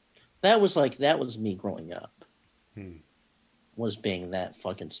that was me growing up. Was being that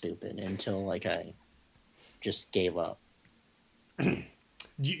fucking stupid until like I just gave up.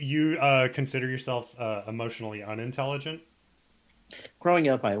 You consider yourself emotionally unintelligent? Growing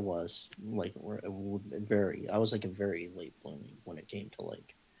up, I was like very. I was like a very late blooming when it came to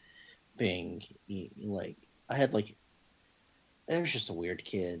like being like. I had like I was just a weird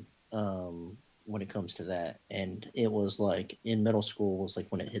kid when it comes to that, and it was like in middle school was like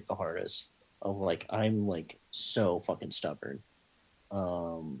when it hit the hardest. Of like I'm like so fucking stubborn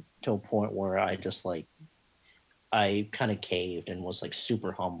to a point where I just like I kind of caved and was like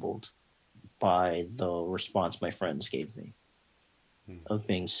super humbled by the response my friends gave me Hmm. of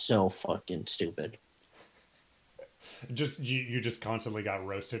being so fucking stupid. Just you just constantly got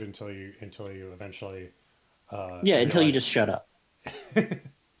roasted until you eventually Yeah, until you just realized. shut up.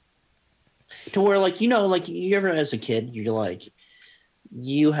 To where like like you ever as a kid you're like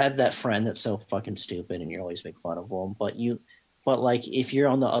you have that friend that's so fucking stupid and you always make fun of them, but like if you're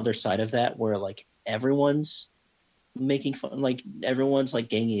on the other side of that where like everyone's making fun, like everyone's like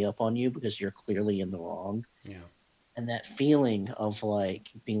ganging up on you because you're clearly in the wrong, Yeah. and that feeling of like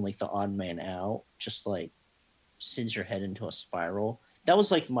being like the odd man out just like sends your head into a spiral. That was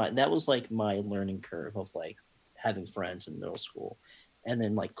like my learning curve of like having friends in middle school and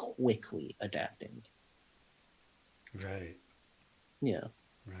then like quickly adapting. Right. Yeah.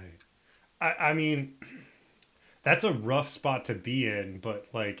 Right. I mean, that's a rough spot to be in, but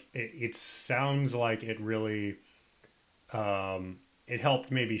like it sounds like it really it helped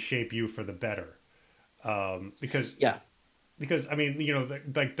maybe shape you for the better. Because Yeah. I mean,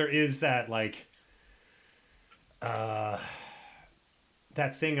 like there is that like uh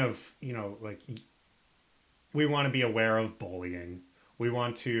that thing of, like we want to be aware of bullying. We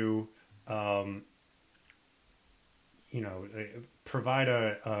want to um provide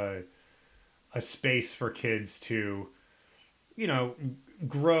a space for kids to you know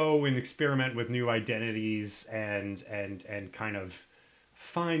grow and experiment with new identities and kind of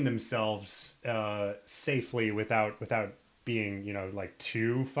find themselves safely without being like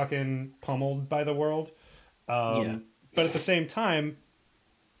too fucking pummeled by the world. Yeah. But at the same time,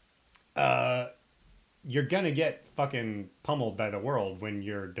 you're gonna get fucking pummeled by the world when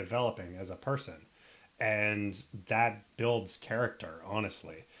you're developing as a person, and that builds character,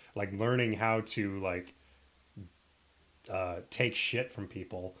 honestly. Like learning how to like take shit from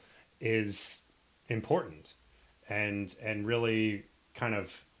people is important, and really kind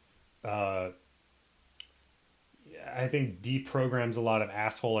of uh, I think deprograms a lot of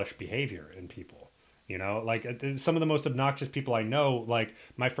assholish behavior in people. Like some of the most obnoxious people I know, like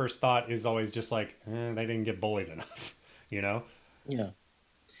my first thought is always just like, they didn't get bullied enough. you know Yeah.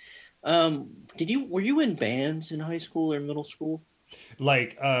 Did you were you in bands in high school or middle school?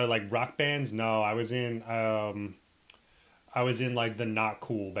 like rock bands. No, I was in like the not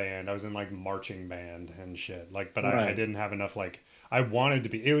cool band. I was in like marching band and shit. Like, but I Right. didn't have enough. Like, I wanted to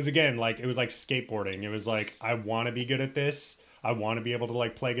be. It was again like it was like skateboarding. It was like I want to be good at this. I want to be able to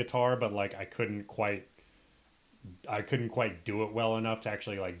like play guitar, but like I couldn't quite do it well enough to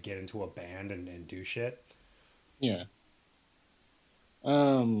actually like get into a band and do shit. Yeah.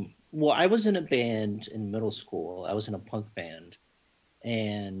 Well, I was in a band in middle school. I was in a punk band,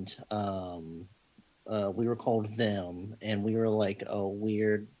 and we were called Them, and we were like a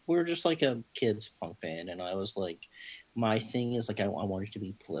weird. We were just like a kids punk band, and I was like, my thing is like I wanted to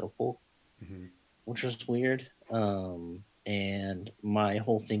be political, Hmm. which was weird. And my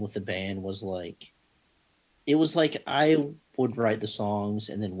whole thing with the band was like, it was like I would write the songs,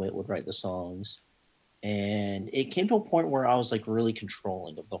 and then Wit would write the songs, and it came to a point where I was like really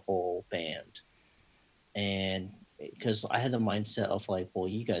controlling of the whole band, and because I had the mindset of like, well,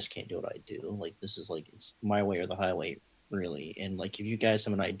 you guys can't do what I do. Like this is like it's my way or the highway, really. And like if you guys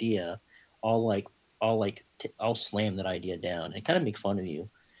have an idea, I'll like I'll slam that idea down and kind of make fun of you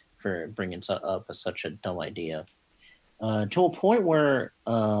for bringing up such a dumb idea. To a point where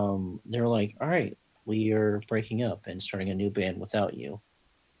they're like, all right, we are breaking up and starting a new band without you,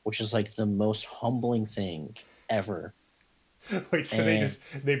 which is like the most humbling thing ever. Wait, so And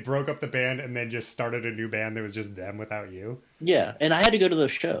they broke up the band and then just started a new band that was just them without you? yeah, and I had to go to those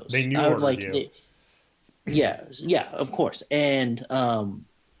They shows. new I would ordered like, you. yeah, yeah, of course. And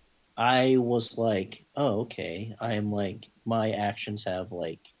I was like, oh, okay. I am like, my actions have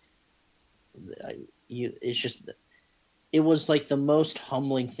like, I, you. It's just, it was like the most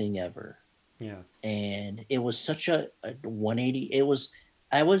humbling thing ever, Yeah. and it was such a 180.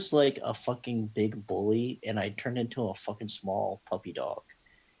 I was like a fucking big bully, and I turned into a fucking small puppy dog,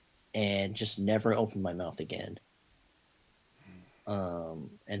 and just never opened my mouth again.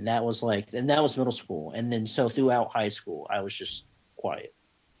 And that was like, and that was middle school, and then so throughout high school, I was just quiet.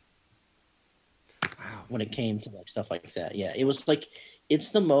 Wow. when it came to like stuff like that. Yeah, it was like it's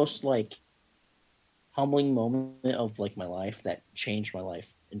the most like humbling moment of like my life that changed my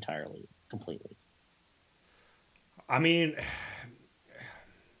life entirely, completely. I mean,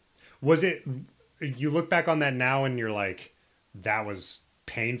 was it? You look back on that now, and you're like, that was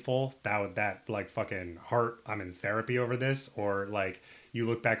painful. That like fucking hurt. I'm in therapy over this, or like you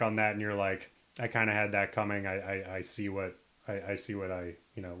look back on that and you're like, I kind of had that coming. I see what I see what I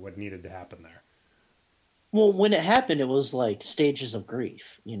what needed to happen there. Well, when it happened, it was like stages of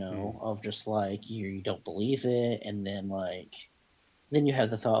grief, Mm. of just like you don't believe it, and then like then you have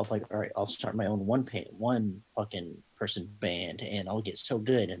the thought of like, all right, I'll start my own one fucking person band, and I'll get so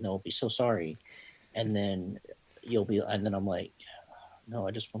good, and they'll be so sorry, and then and then I'm like, no,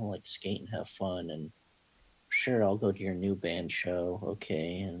 I just want to like skate and have fun, and sure, I'll go to your new band show,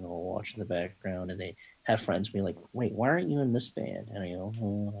 okay, and I'll watch in the background, and they have friends be like, wait, why aren't you in this band? And I go,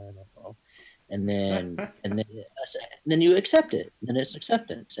 oh, I don't know, and then you accept it, and then it's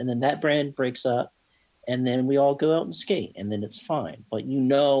acceptance, and then that brand breaks up, and then we all go out and skate, and then it's fine. But you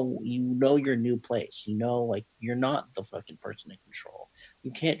know your new place. Like you're not the fucking person in control.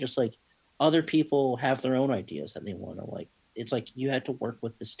 You can't just like other people have their own ideas that they want to like. It's like you had to work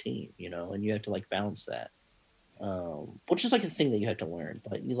with this team, and you have to like balance that, which is like a thing that you had to learn.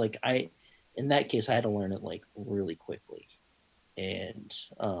 But in that case, I had to learn it like really quickly, and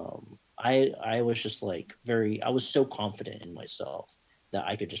I was just like I was so confident in myself that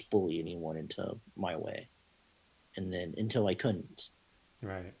I could just bully anyone into my way, and then until I couldn't,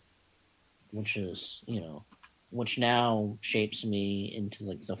 Right. which is which now shapes me into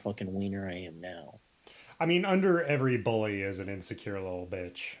like the fucking wiener I am now. I mean, under every bully is an insecure little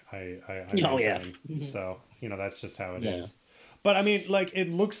bitch. I Oh yeah, maintain. So that's just how it yeah. is. But I mean, like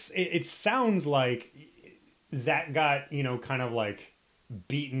it sounds like that got kind of like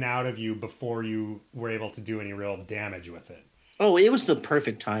beaten out of you before you were able to do any real damage with it. Oh, it was the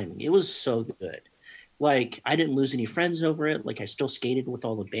perfect timing. It was so good. Like I didn't lose any friends over it. Like I still skated with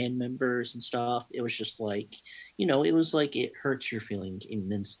all the band members and stuff. It was just like, it was like it hurts your feeling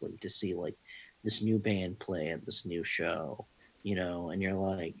immensely to see like this new band play at this new show, and you're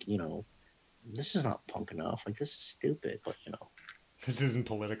like, this is not punk enough. Like this is stupid, but This isn't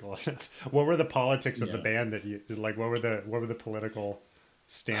political enough. What were the politics of the yeah. band that you like? What were the political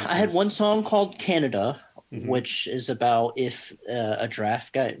I had stances? one song called Canada, Hmm. which is about if a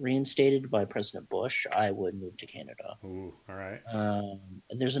draft got reinstated by President Bush, I would move to Canada. Ooh, all right. And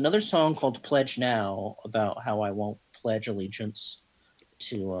there's another song called Pledge Now about how I won't pledge allegiance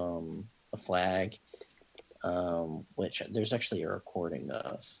to a flag, which there's actually a recording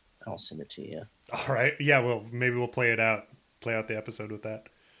of. I'll send it to you. All right. Yeah. Well, maybe we'll play it out. Play out the episode with that.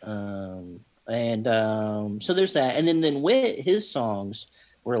 And so there's that. And then Wit, his songs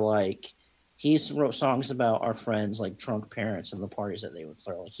were like, he's wrote songs about our friends, like drunk parents and the parties that they would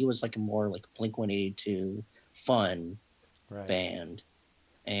throw. Like he was like a more like Blink 182 fun Right. band.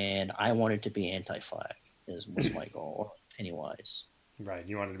 And I wanted to be Anti Flag, was my goal, or Pennywise. Right.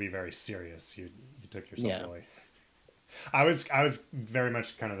 You wanted to be very serious. You took yourself Yeah. away. I was very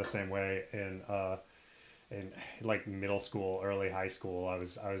much kind of the same way in like middle school, early high school. I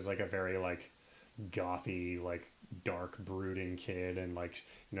was like a very like gothy, like dark brooding kid, and like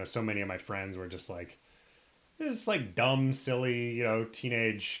so many of my friends were just like dumb, silly,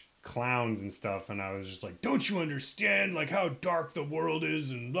 teenage clowns and stuff, and I was just like, don't you understand like how dark the world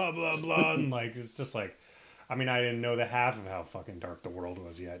is and blah blah blah, and like it's just like, I mean, I didn't know the half of how fucking dark the world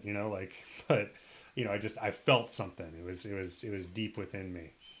was yet, like, but I felt something. It was deep within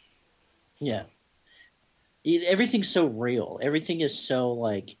me. So Yeah. Everything's so real. Everything is so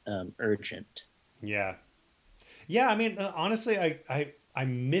like urgent. yeah, yeah. I mean, honestly, I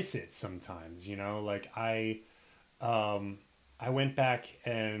miss it sometimes. Like um I went back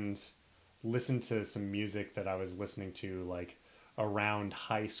and listened to some music that I was listening to like around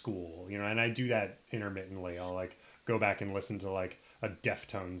high school, and I do that intermittently. I'll like go back and listen to like a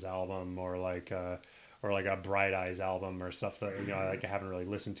Deftones album or like a Bright Eyes album or stuff that like I haven't really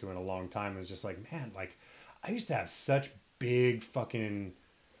listened to in a long time. It's just like, man, like I used to have such big fucking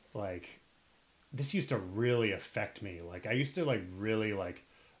like this used to really affect me. Like I used to like really like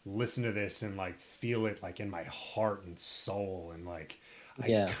listen to this and like feel it like in my heart and soul, and like I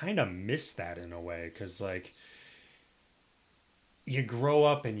Yeah. kind of miss that in a way cuz like you grow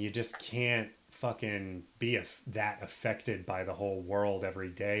up and you just can't fucking be that affected by the whole world every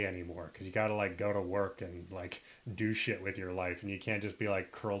day anymore because you got to like go to work and like do shit with your life, and you can't just be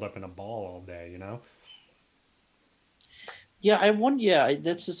like curled up in a ball all day. Yeah, I wonder. Yeah,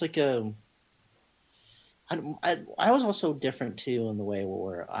 that's just like a. I was also different too in the way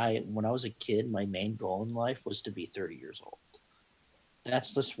where when I was a kid, my main goal in life was to be 30 years old.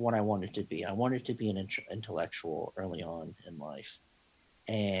 That's just what I wanted to be. I wanted to be an intellectual early on in life.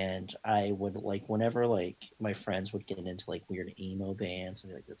 And I would like whenever like my friends would get into like weird emo bands, I'd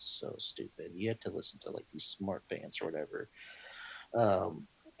be like, "That's so stupid. You have to listen to like these smart bands or whatever."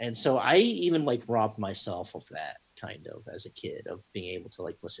 And so I even like robbed myself of that kind of as a kid of being able to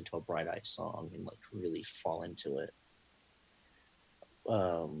like listen to a Bright Eyes song and like really fall into it.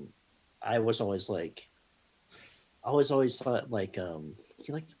 Um, I was always like, I was always thought like, you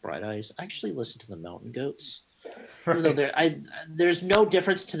like the Bright Eyes? I actually listened to the Mountain Goats. Even though there's no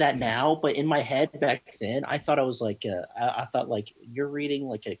difference to that now, but in my head back then, I thought I was like, I thought like you're reading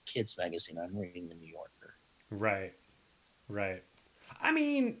like a kids magazine. I'm reading the New Yorker. Right. Right. I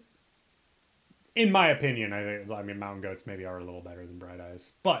mean, in my opinion, I mean, Mountain Goats maybe are a little better than Bright Eyes,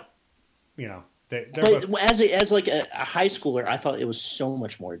 but you know, they're But as like a high schooler, I thought it was so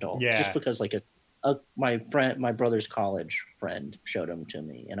much more adult. Yeah. Just because like my brother's college friend showed them to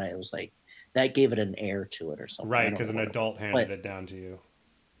me, and I was like, that gave it an air to it or something. Right, because an adult handed it down to you.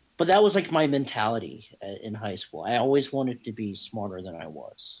 But that was like my mentality in high school. I always wanted to be smarter than I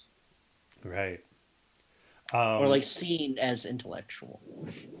was. Right. Or like seen as intellectual.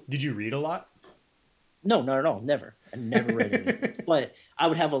 Did you read a lot? No, not at all. Never. I never read any. But I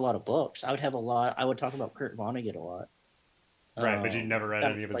would have a lot of books. I would talk about Kurt Vonnegut a lot. Right, but you never read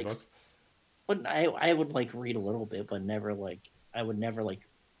any of his like, books? But I would like read a little bit, but never like I would never like,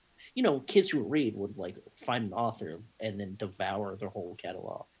 you know, kids who read would like find an author and then devour their whole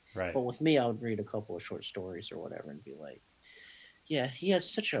catalog. Right. But with me, I would read a couple of short stories or whatever and be like, yeah, he has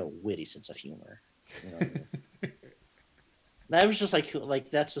such a witty sense of humor. You know what I mean? That was just like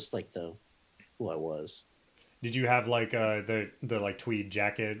that's just like who I was. Did you have like the like tweed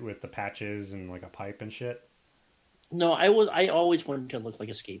jacket with the patches and like a pipe and shit? No, I always wanted to look like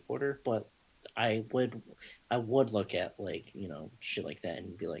a skateboarder, but I would look at like, you know, shit like that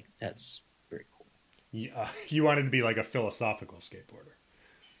and be like, that's very cool. Yeah, you wanted to be like a philosophical skateboarder.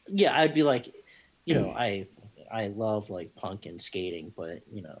 Yeah, I'd be like, you know, I love like punk and skating, but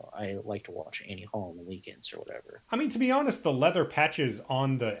you know, I like to watch Annie Hall on the weekends or whatever. I mean, to be honest, the leather patches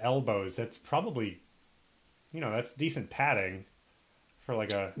on the elbows, that's probably, you know, that's decent padding for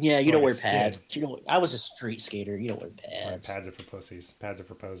like a... Yeah, you don't like wear pads. You know, I was a street skater. You don't wear pads. Right, pads are for pussies. Pads are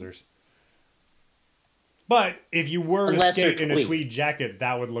for posers. But if you were Unless to skate in a tweed jacket,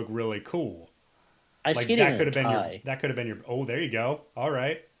 that would look really cool. I like skated that in could a have been tie. your... That could have been your... Oh, there you go. All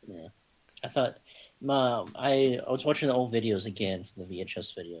right. Yeah, I thought... I was watching the old videos again, the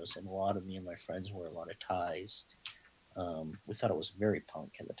VHS videos, and a lot of me and my friends wore a lot of ties. We thought it was very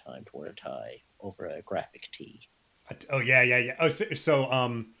punk at the time to wear a tie over a graphic tee. Oh yeah. Oh,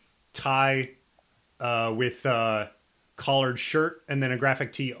 so tie with collared shirt and then a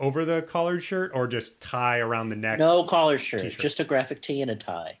graphic tee over the collared shirt, or just tie around the neck? No collared shirt, T-shirt. just a graphic tee and a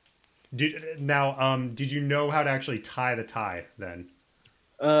tie. Did you know how to actually tie the tie then?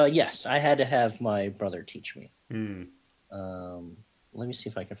 Yes, I had to have my brother teach me. Hmm. Let me see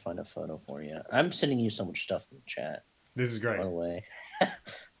if I can find a photo for you. I'm sending you so much stuff in the chat. This is great. By the way.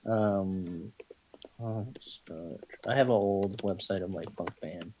 I have an old website of my punk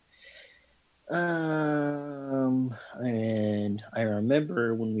band. And I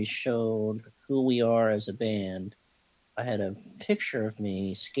remember when we showed who we are as a band, I had a picture of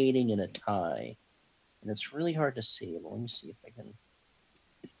me skating in a tie. And it's really hard to see, but let me see if I can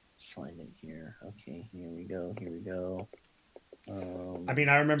find it here. Okay, here we go. I mean,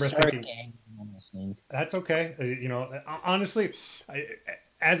 I remember sorry, thinking, gang, I'm listening. that's okay. You know, honestly,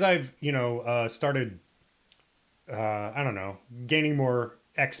 as I've, you know, started, I don't know, gaining more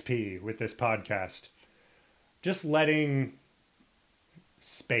XP with this podcast, just letting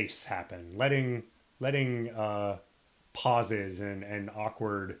space happen, letting pauses and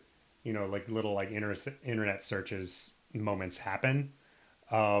awkward, you know, like little like internet searches moments happen.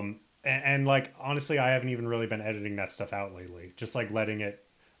 And like, honestly, I haven't even really been editing that stuff out lately. Just like letting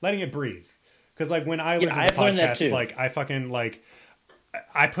it breathe. Cause like when I listen to podcasts, like I fucking like,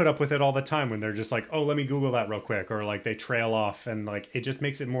 I put up with it all the time when they're just like, oh, let me Google that real quick. Or like they trail off and like, it just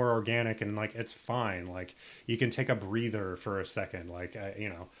makes it more organic and like, it's fine. Like you can take a breather for a second. Like, you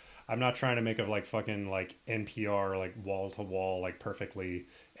know, I'm not trying to make a like fucking like NPR, like wall to wall, like perfectly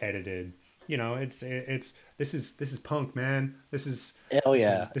edited. You know, it's this is punk, man. This is this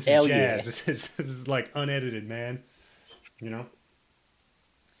is jazz. Yeah. This is like unedited, man. You know.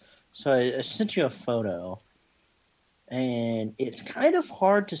 So I sent you a photo, and it's kind of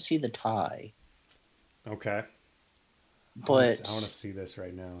hard to see the tie. Okay. But I want to see this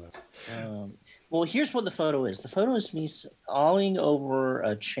right now. Well, here's what the photo is. The photo is me awing over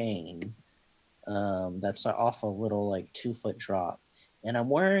a chain that's off a little like 2 foot drop. And I'm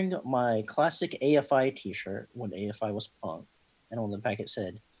wearing my classic AFI t-shirt when AFI was punk. And on the back it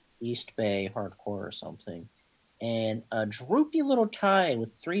said East Bay Hardcore or something. And a droopy little tie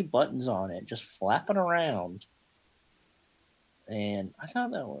with 3 buttons on it just flapping around. And I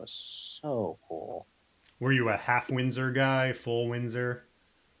thought that was so cool. Were you a half Windsor guy, full Windsor?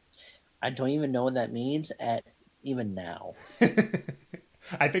 I don't even know what that means at even now.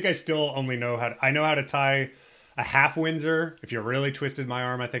 I think I still only know I know how to tie a half Windsor. If you really twisted my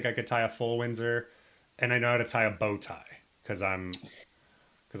arm, I think I could tie a full Windsor, and I know how to tie a bow tie because I'm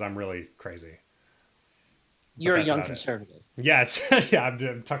really crazy. You're a young conservative. Yeah, it's yeah.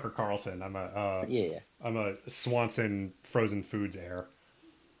 I'm Tucker Carlson. Yeah. I'm a Swanson frozen foods heir.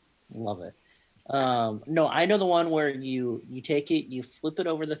 Love it. No, I know the one where you take it, you flip it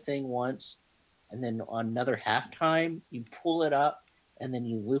over the thing once, and then on another half time you pull it up, and then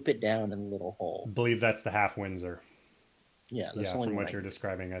you loop it down in a little hole. I believe that's the half Windsor. Yeah, that's from what you're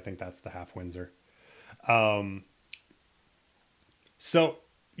describing, I think that's the half Windsor. So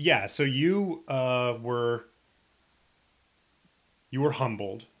yeah, so you were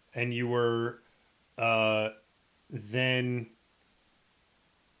humbled, and you were then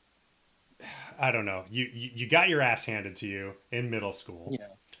I don't know. You got your ass handed to you in middle school. Yeah.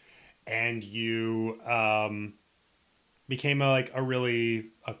 And you became a really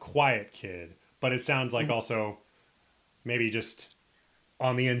quiet kid, but it sounds like also maybe just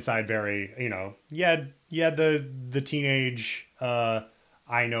on the inside very, you had the teenage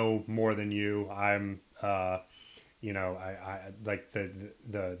I know more than you. I'm I like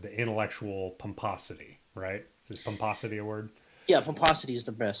the intellectual pomposity, right? Is pomposity a word? Yeah, pomposity is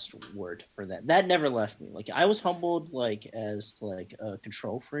the best word for that. That never left me. Like I was humbled like as like a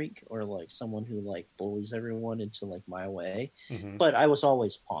control freak or like someone who like bullies everyone into like my way. Mm-hmm. But I was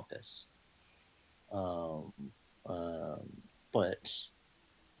always pompous. But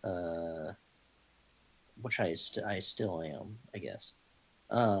which I still am, I guess.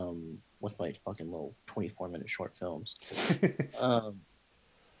 With my fucking little 24-minute short films.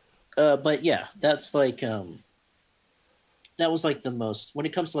 But yeah, that's like that was like the most when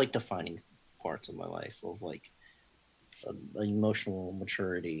it comes to like defining parts of my life of like emotional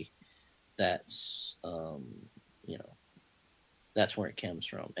maturity. That's that's where it comes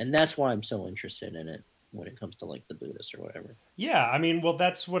from, and that's why I'm so interested in it when it comes to like the Buddhist or whatever. Yeah, I mean, well,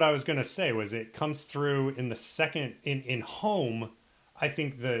 that's what I was gonna say. Was it comes through in the second in Home. I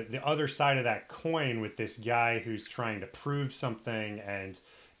think the other side of that coin with this guy who's trying to prove something and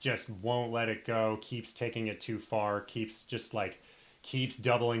just won't let it go, keeps taking it too far, keeps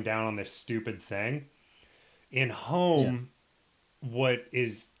doubling down on this stupid thing. In Home, what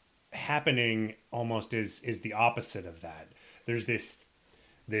is happening almost is the opposite of that. There's this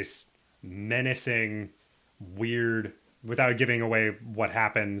menacing, weird, without giving away what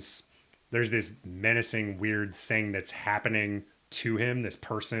happens, there's this menacing, weird thing that's happening to him. This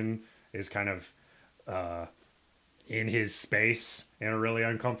person is kind of in his space in a really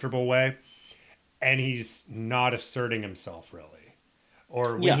uncomfortable way, and he's not asserting himself really.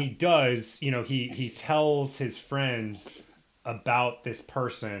 Or when he does, he tells his friend about this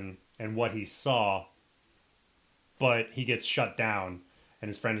person and what he saw, but he gets shut down, and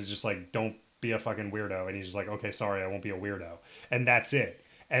his friend is just like, don't be a fucking weirdo. And he's just like, okay, sorry, I won't be a weirdo. And that's it.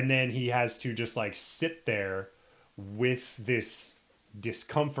 And then he has to just like sit there with this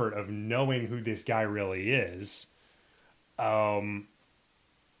discomfort of knowing who this guy really is. And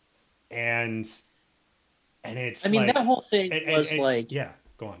it's, I mean, that whole thing was like, yeah,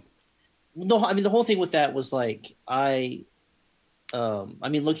 go on. No, I mean, the whole thing with that was like, I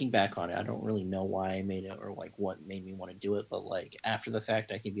mean, looking back on it, I don't really know why I made it or like what made me want to do it. But like after the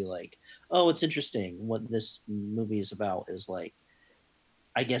fact, I can be like, oh, it's interesting. What this movie is about is like,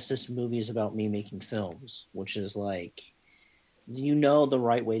 I guess this movie is about me making films, which is like, the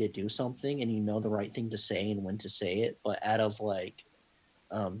right way to do something and the right thing to say and when to say it. But out of like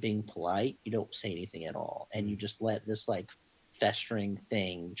being polite, you don't say anything at all. And you just let this like festering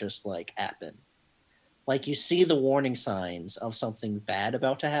thing just like happen. Like you see the warning signs of something bad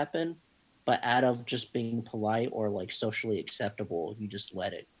about to happen, but out of just being polite or like socially acceptable, you just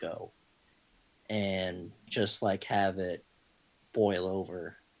let it go and just like have it boil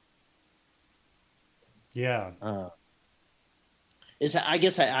over. Yeah. I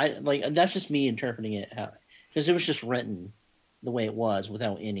guess I like that's just me interpreting it because it was just written the way it was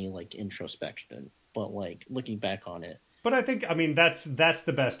without any like introspection. But like looking back on it, But I think, I mean, that's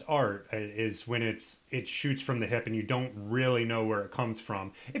the best art is when it shoots from the hip and you don't really know where it comes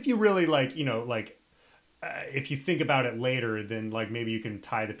from. If you really like, if you think about it later, then like maybe you can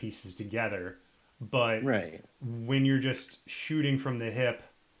tie the pieces together. But Right. when you're just shooting from the hip,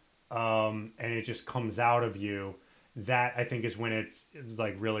 and it just comes out of you, that I think is when it's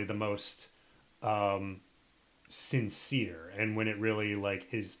like really the most sincere, and when it really like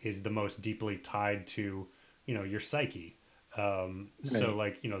is the most deeply tied to your psyche. So Right.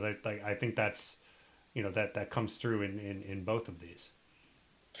 like that, like I think that's that comes through in both of these.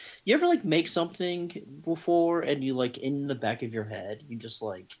 You ever like make something before and you like in the back of your head, you just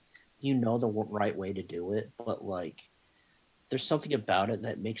like you know the right way to do it, but like there's something about it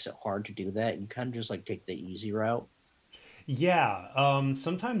that makes it hard to do that. You kind of just like take the easy route. Yeah,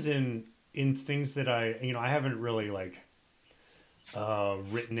 sometimes in things that I haven't really like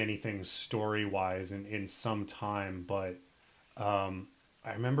written anything story wise in some time, but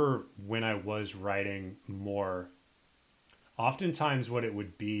I remember when I was writing more, oftentimes what it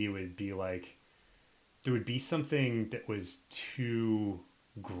would be like there would be something that was too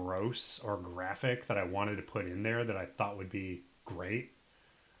gross or graphic that I wanted to put in there that I thought would be great,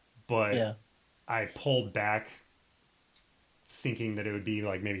 but Yeah. I pulled back thinking that it would be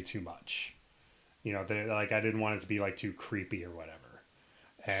like maybe too much. That like I didn't want it to be like too creepy or whatever.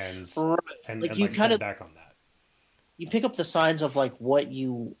 And Right. and Like and you like kind pulled of back on that. you pick up the signs of like what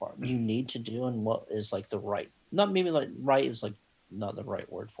you need to do and what is like the right, not maybe like right is like not the right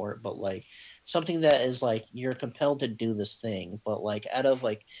word for it, but like something that is like you're compelled to do this thing, but like out of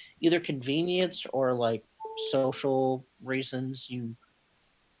like either convenience or like social reasons you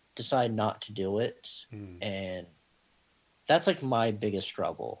decide not to do it. Mm. And that's like my biggest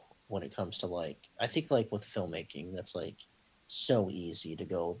struggle when it comes to like I think like with filmmaking that's like so easy to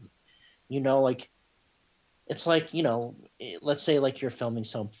go, like it's like, let's say like you're filming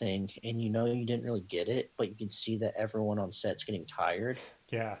something and you didn't really get it, but you can see that everyone on set's getting tired.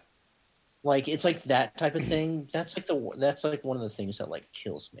 Yeah, Like it's like that type of thing. That's like one of the things that like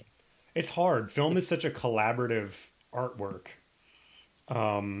kills me. it's hard. Film Like, is such a collaborative artwork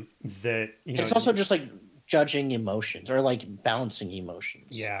that and it's also just like judging emotions or like balancing emotions.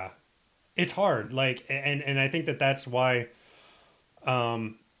 yeah, it's hard. Like, and I think that that's why,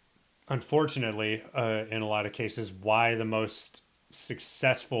 unfortunately, in a lot of cases, why the most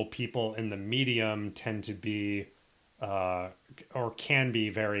successful people in the medium tend to be, uh, or can be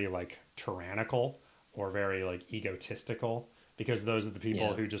very like tyrannical or very like egotistical, because those are the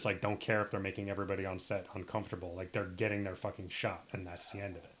people Yeah. who just like don't care if they're making everybody on set uncomfortable. Like they're getting their fucking shot, and that's the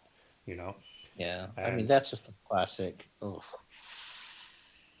end of it. You know, Yeah. I mean, and that's just a classic. Ugh.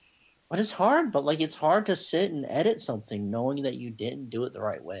 But it's hard, but like it's hard to sit and edit something knowing that you didn't do it the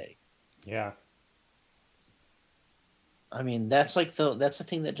right way. yeah, I mean, that's the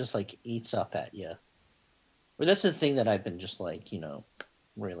thing that just like eats up at you. Or that's the thing that I've been just like,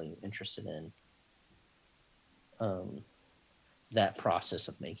 really interested in. Um, that process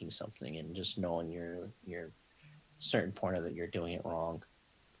of making something and just knowing your certain point of it, you're doing it wrong.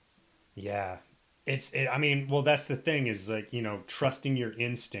 yeah. I mean, well, that's the thing is like, trusting your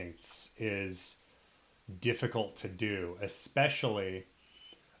instincts is difficult to do, especially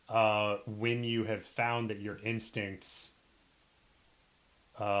when you have found that your instincts,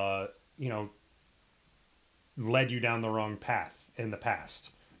 uh, you know, led you down the wrong path in the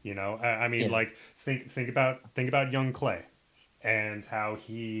past. I mean, Yeah. like think about young Clay and how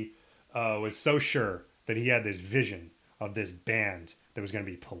he was so sure that he had this vision of this band that was going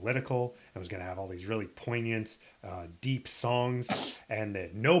to be political and was going to have all these really poignant, deep songs, and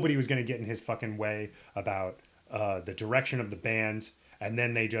that nobody was going to get in his fucking way about the direction of the band. And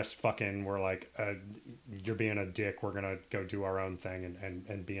then they just fucking were like, "You're being a dick. We're gonna go do our own thing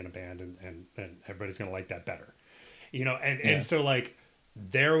and be in a band, and everybody's gonna like that better." And Yeah. so like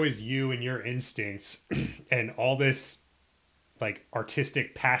there was you and your instincts and all this like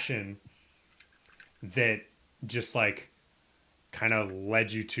artistic passion that just like kind of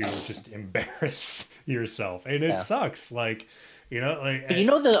led you to just embarrass yourself, and it Yeah. sucks like like But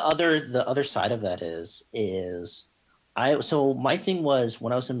the other side of that is so my thing was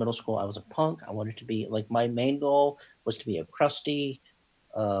when I was in middle school, I was a punk. I wanted to be like my main goal was to be a crusty,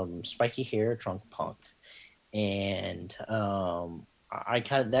 spiky hair drunk punk. And I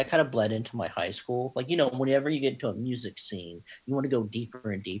kind of that kind of bled into my high school. Like whenever you get into a music scene, you want to go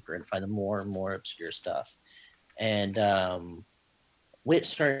deeper and deeper and find the more and more obscure stuff. And Wit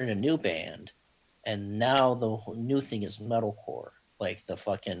started a new band, and now the new thing is metalcore, like the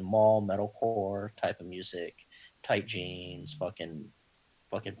fucking mall metalcore type of music, tight jeans, fucking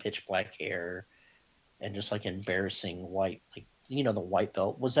pitch black hair, and just like embarrassing white, like the white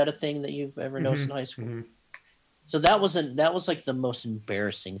belt. Was that a thing that you've ever noticed in high school? So that was like the most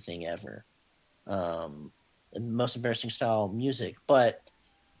embarrassing thing ever. The most embarrassing style of music. But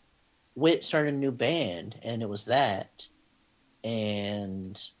Wit started a new band, and it was that,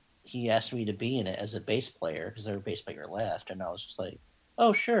 and he asked me to be in it as a bass player because their bass player left, and I was just like,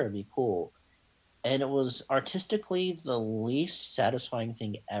 oh sure, it'd be cool. And it was artistically the least satisfying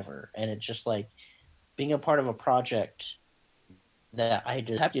thing ever, and it's just like being a part of a project that I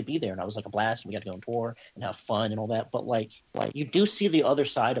just happy to be there, and I was like a blast, and we got to go on tour and have fun and all that. But like you do see the other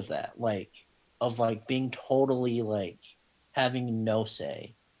side of that, like of like being totally like having no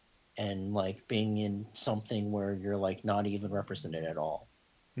say, and like being in something where you're like not even represented at all.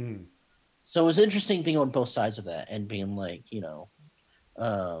 So it was interesting being on both sides of that and being like,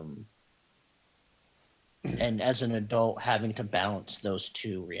 and as an adult having to balance those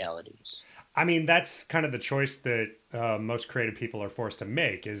two realities. I mean, that's kind of the choice that most creative people are forced to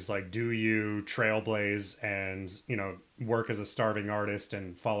make is like, do you trailblaze and, work as a starving artist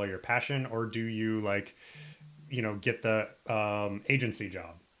and follow your passion? Or do you like, get the agency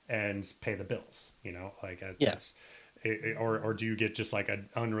job and pay the bills, like, Yes. Or do you get just like an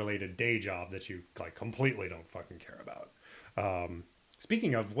unrelated day job that you like completely don't fucking care about?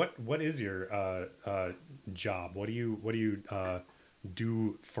 Speaking of what is your job? What do you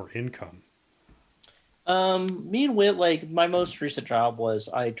do for income? Me and Wit, like my most recent job was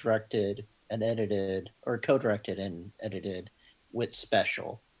I directed and edited, or co-directed and edited Wit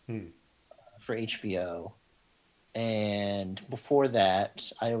Special for HBO. And before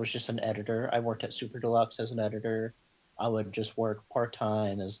that, I was just an editor. I worked at Super Deluxe as an editor. I would just work part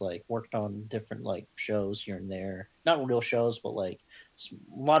time as like worked on different like shows here and there, not real shows, but like a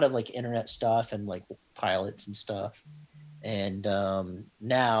lot of like internet stuff and like pilots and stuff. And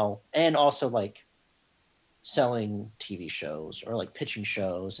now, and also like selling TV shows or like pitching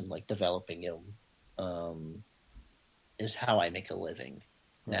shows and like developing them is how I make a living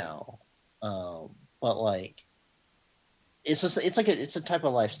now. But like it's just it's a type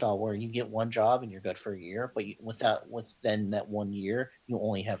of lifestyle where you get one job and you're good for a year, but with then that 1 year you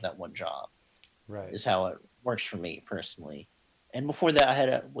only have that one job. Right. Is how it works for me personally. And before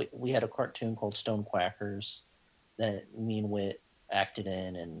that, we had a cartoon called Stone Quackers that me and Wit acted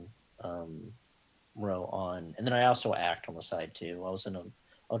in and wrote on, and then I also act on the side too. I was in an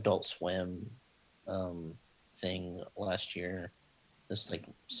Adult Swim thing last year. This like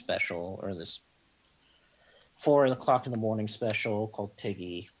special or this 4 o'clock in the morning special called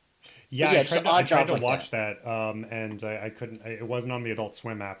Piggy. Yeah, Yeah, I tried to like watch that, and I couldn't. It wasn't on the Adult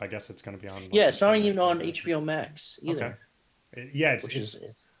Swim app. I guess it's going to be on. Like, Yeah, it's not even on or HBO Max either. Okay. Yeah, Which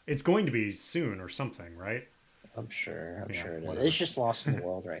it's going to be soon or something, right? I'm sure. I'm sure it whatever. is. It's just lost in the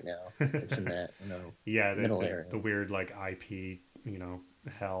world right now. It's in that Yeah, middle area. the weird like IP,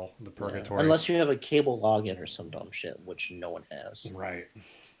 hell, the purgatory. Unless you have a cable login or some dumb shit, which no one has. Right.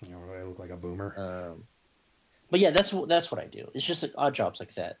 I look like a boomer. But yeah, that's what I do. It's just like odd jobs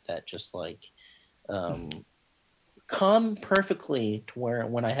like that just like come perfectly to where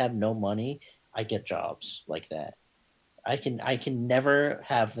when I have no money, I get jobs like that. I can never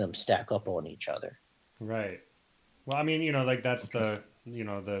have them stack up on each other. Right. Well, I mean, like that's the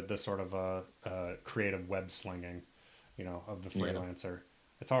the sort of creative web slinging, of the freelancer.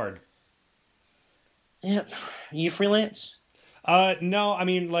 Yeah. It's hard. Yeah. You freelance? No, I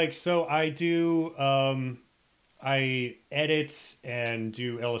mean, like, so I do, I edit and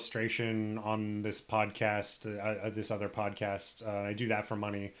do illustration on this podcast, this other podcast. I do that for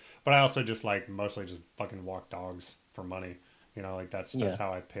money, but I also just like mostly just fucking walk dogs for money. Like that's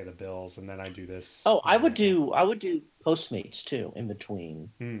how I pay the bills, and then I do this. Oh, I would do Postmates too in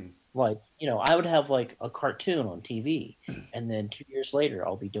between. Like, I would have like a cartoon on TV, and then 2 years later,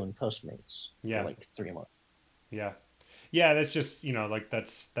 I'll be doing Postmates for like 3 months. Yeah, yeah. That's just like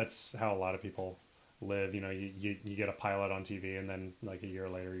that's how a lot of people live. You get a pilot on TV, and then like a year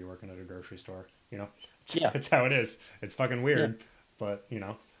later, you're working at a grocery store. It's how it is. It's fucking weird, but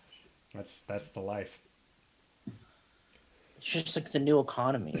that's the life. It's just like the new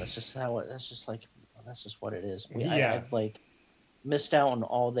economy. That's just what it is. I've like missed out on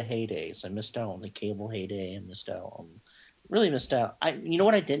all the heydays. I missed out on the cable heyday. I really missed out. You know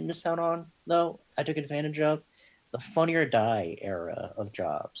what I didn't miss out on though? I took advantage of the Funny or Die era of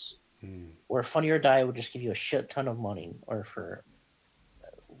jobs, where Funny or Die would just give you a shit ton of money, or for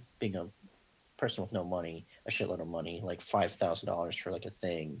being a person with no money, a shitload of money, like $5,000 for like a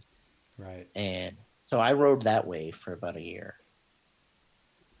thing. Right. And so I rode that wave for about a year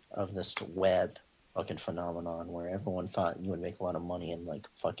of this web fucking phenomenon where everyone thought you would make a lot of money in like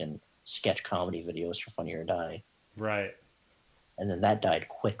fucking sketch comedy videos for Funny or Die, Right. and then that died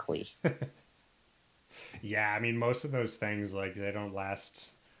quickly. Yeah, I mean, most of those things, like, they don't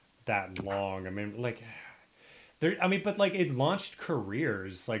last that long. I mean, like, there, I mean, but like it launched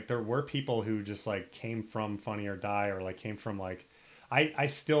careers. Like there were people who just like came from Funny or Die, or like came from like, I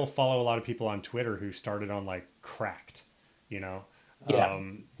still follow a lot of people on Twitter who started on like Cracked, you know, Yeah,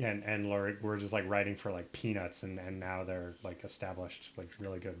 and were just like writing for like Peanuts, and now they're like established like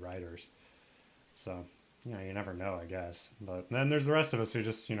really good writers. So, you know, you never know, I guess. But then there's the rest of us who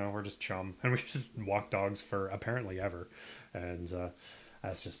just, you know, we're just chum and we just walk dogs for apparently ever, and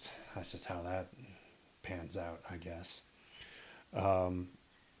that's just how that pans out, I guess. Um,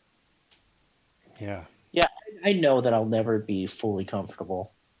 yeah. yeah. I know that I'll never be fully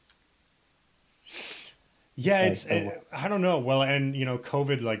comfortable. Yeah, Like, I don't know. Well, and you know,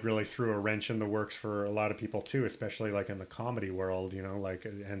 COVID like really threw a wrench in the works for a lot of people too, especially like in the comedy world, you know, like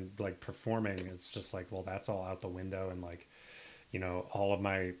and like performing. It's just like, well, that's all out the window, and like, you know, all of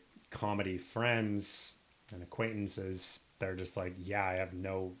my comedy friends and acquaintances, they're just like, yeah, I have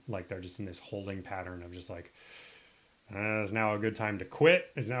no like they're just in this holding pattern of just like, is now a good time to quit?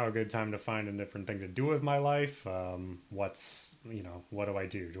 Is now a good time to find a different thing to do with my life? What's, you know, what do I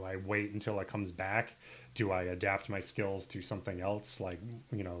do? Do I wait until it comes back? Do I adapt my skills to something else, like,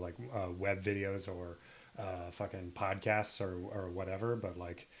 you know, like web videos or fucking podcasts or whatever? But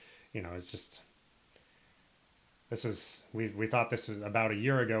like, you know, it's just, this was, we thought this was about a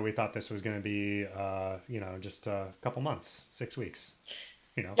year ago. We thought this was going to be, you know, just a couple months, 6 weeks,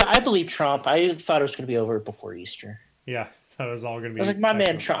 you know? yeah, I believe Trump. I thought it was going to be over before Easter. Yeah. Thought it was all going I to was be like, my back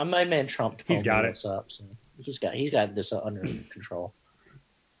man to, Trump. My man Trump he's told me got it. what's up. So he's got this under control.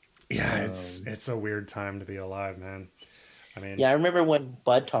 Yeah, Um, it's a weird time to be alive, man. I mean, yeah, I remember when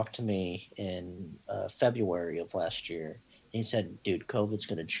Bud talked to me in February of last year. He said, "Dude, COVID's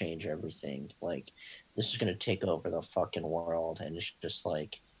going to change everything. Like, this is going to take over the fucking world, and it's just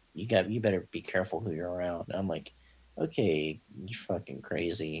like you better be careful who you're around." And I'm like, "Okay, you fucking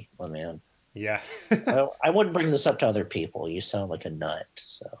crazy, my man. yeah. I wouldn't bring this up to other people. You sound like a nut."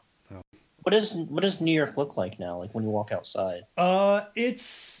 So, Oh. what does New York look like now? Like when you walk outside?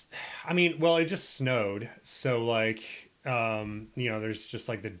 It's, I mean, well, it just snowed, so like, you know, there's just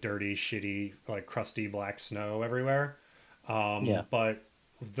like the dirty, shitty, like crusty black snow everywhere. Yeah, But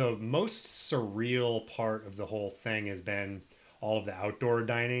the most surreal part of the whole thing has been all of the outdoor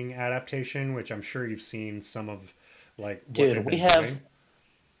dining adaptation, which I'm sure you've seen some of, like what they've dude, we been have. doing.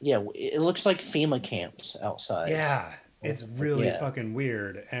 Yeah, it looks like FEMA camps outside. Yeah, it's really Yeah, fucking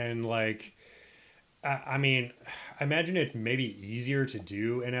weird. And like, I mean, I imagine it's maybe easier to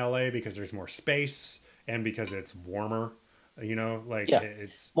do in LA because there's more space and because it's warmer, you know, like yeah.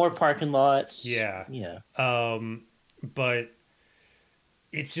 it's, More parking lots. yeah. Yeah, Um, but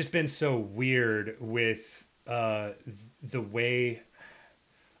it's just been so weird with the way,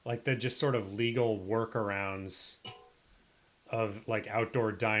 like the just sort of legal workarounds of like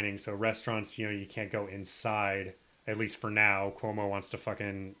outdoor dining. So restaurants, you know, you can't go inside, at least for now. Cuomo wants to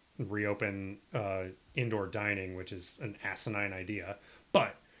fucking reopen indoor dining, which is an asinine idea.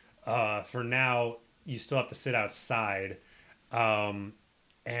 But for now, you still have to sit outside. Um,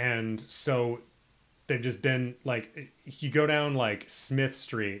 and so they've just been like, you go down like Smith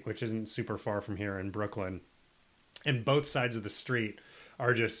Street, which isn't super far from here in Brooklyn, and both sides of the street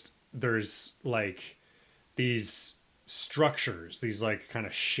are just, there's like these structures, these like kind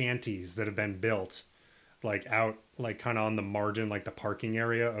of shanties that have been built like out like kind of on the margin, like the parking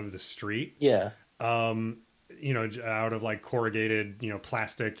area of the street, yeah. you know, out of like corrugated, you know,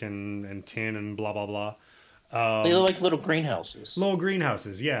 plastic and tin and blah blah blah. They look like little greenhouses. Little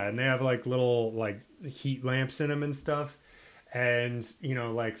greenhouses, yeah, and they have like little like heat lamps in them and stuff. And you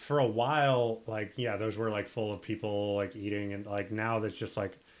know, like for a while, like yeah, those were like full of people like eating, and like now that's just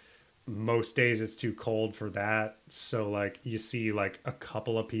like most days it's too cold for that. So like you see like a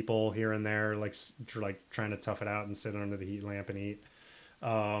couple of people here and there like like trying to tough it out and sit under the heat lamp and eat.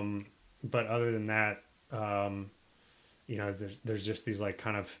 But other than that, you know, there's just these like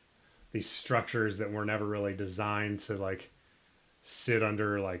kind of these structures that were never really designed to like sit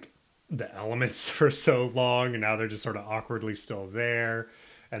under like the elements for so long, and now they're just sort of awkwardly still there,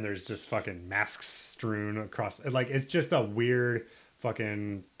 and there's just fucking masks strewn across, like it's just a weird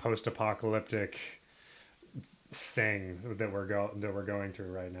fucking post-apocalyptic thing that we're going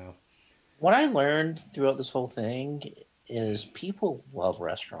through right now. What I learned throughout this whole thing is people love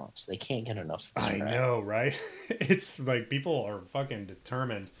restaurants. They can't get enough of this I crap. know, right? It's like people are fucking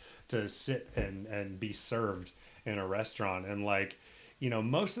determined to sit and be served in a restaurant, and like,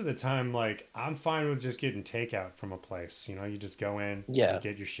 most of the time, like, I'm fine with just getting takeout from a place. You just go in, you Yeah.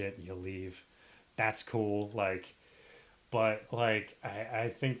 get your shit, you leave. That's cool. Like, but like, I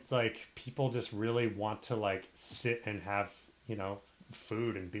think like people just really want to like sit and have,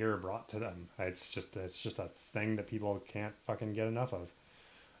 food and beer brought to them. It's just a thing that people can't fucking get enough of.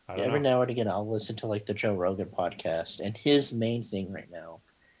 I Yeah, don't every know. now and again, I'll listen to like the Joe Rogan podcast, and his main thing right now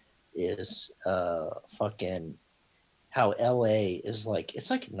is fucking how LA is like it's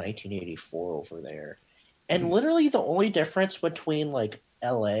like 1984 over there. And literally the only difference between like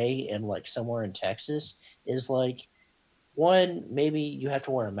LA and like somewhere in Texas is like one, maybe you have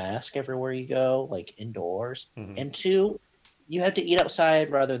to wear a mask everywhere you go, like indoors. Hmm. And two, you have to eat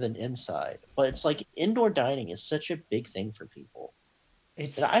outside rather than inside. But it's like indoor dining is such a big thing for people. And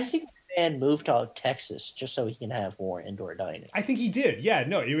It's I think the man moved to Texas just so he can have more indoor dining. I think he did. Yeah,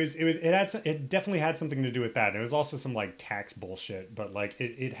 no, it definitely had something to do with that. And it was also some like tax bullshit, but like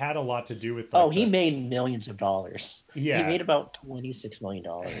it had a lot to do with Oh, like he the made millions of dollars. He yeah, made about $26 million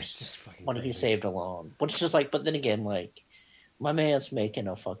it's just fucking money he crazy. saved alone. But it's just like, but then again, like my man's making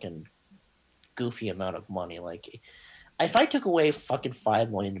a fucking goofy amount of money. Like if I took away fucking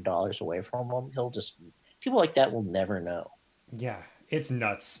 $5 million away from him, he'll just people like that will never know. Yeah, it's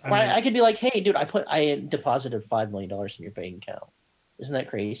nuts. I Or mean, I could be like, hey, dude, I deposited $5 million in your bank account. Isn't that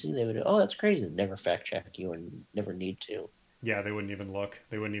crazy? They would, oh, that's crazy. Never fact check you and never need to. yeah, they wouldn't even look.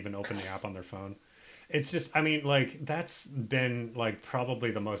 They wouldn't even open the app on their phone. It's just, I mean, like that's been like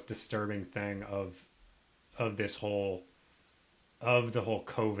probably the most disturbing thing of this whole of the whole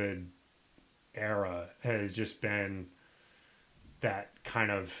COVID era has just been that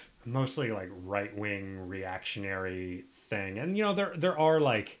kind of mostly like right wing reactionary thing. And there are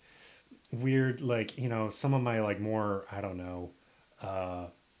like weird like some of my like more I don't know uh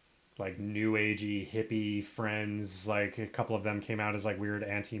like new agey hippie friends, like a couple of them came out as like weird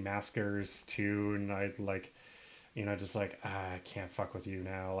anti-maskers too, and I like just like I can't fuck with you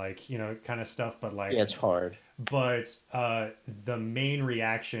now, like kind of stuff. But Yeah, like it's hard. the main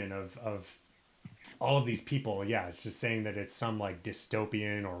reaction of all of these people, yeah, it's just saying that it's some like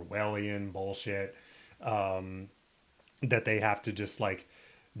dystopian Orwellian bullshit, that they have to just like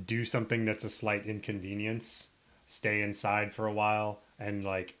do something that's a slight inconvenience, stay inside for a while, and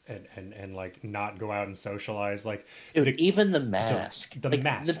like and like not go out and socialize, like Dude, the even the the mask. the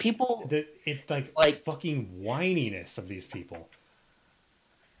Like the mask, people the it's like it's like fucking whininess of these people.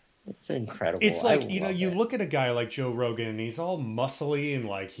 it's incredible. It's I like love you it. look at a guy like Joe Rogan, and he's all muscly and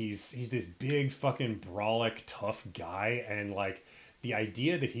like he's this big fucking brolic tough guy, and like the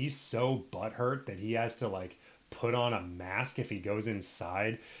idea that he's so butthurt that he has to like put on a mask if he goes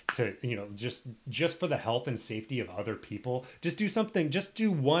inside to just for the health and safety of other people. Just do something, just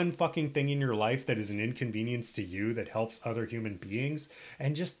do one fucking thing in your life that is an inconvenience to you that helps other human beings.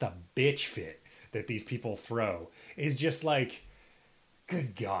 And just the bitch fit that these people throw is just like,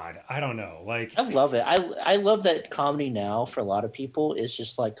 good God, I don't know. Like, I love it. I love that comedy now for a lot of people is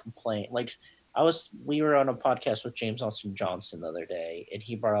just like complaint. Like we were on a podcast with James Austin Johnson the other day, and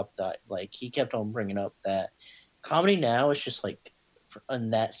he brought up that like he kept on bringing up that comedy now is just like in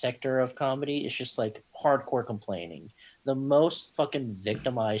that sector of comedy it's just like hardcore complaining. The most fucking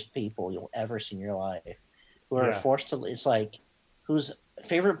victimized people you'll ever see in your life who are yeah, forced to. It's like whose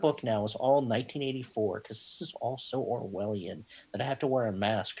favorite book now is all 1984 because this is all so Orwellian that I have to wear a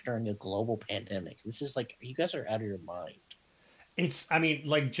mask during a global pandemic. This is like you guys are out of your mind. I mean,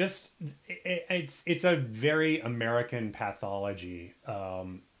 like, just it's a very American pathology.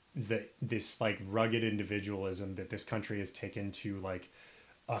 That this like rugged individualism that this country has taken to like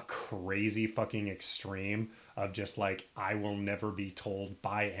a crazy fucking extreme of just like I will never be told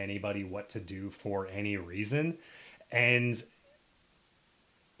by anybody what to do for any reason. And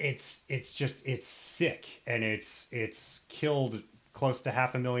it's sick, and it's killed close to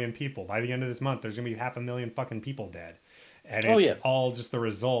 500,000 people. By the end of this month there's gonna be 500,000 fucking people dead, and Oh it's yeah. all just the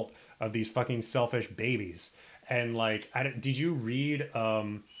result of these fucking selfish babies. And like did you read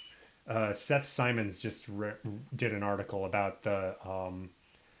Seth Simons just did an article about the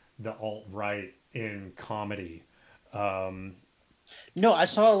alt right in comedy. Um, No, I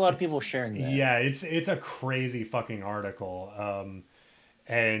saw a lot of people it's sharing that. yeah, it's a crazy fucking article.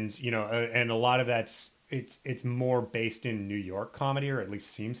 And and a lot of that's it's more based in New York comedy, or at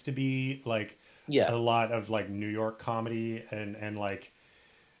least seems to be like Yeah. a lot of like New York comedy, and like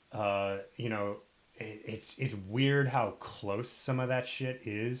it's weird how close some of that shit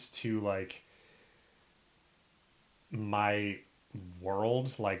is to like my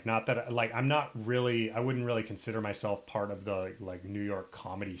world. Like, not that, like, I'm not really, I wouldn't really consider myself part of the like New York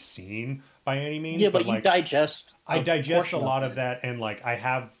comedy scene by any means, Yeah, but but you like digest I a digest a portion of lot of it. that, and like I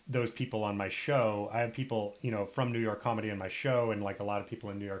have those people on my show. I have people, you know, from New York comedy on my show, and like a lot of people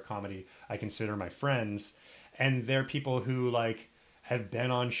in New York comedy I consider my friends, and they're people who like have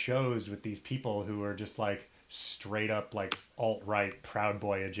been on shows with these people who are just like straight up like alt right Proud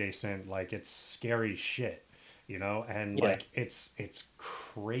Boy adjacent. Like, it's scary shit, you know, and Yeah. like it's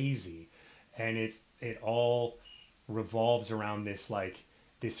crazy, and it all revolves around this like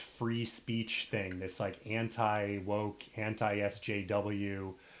this free speech thing, this like anti woke, anti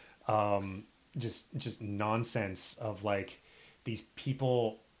SJW, just nonsense of like these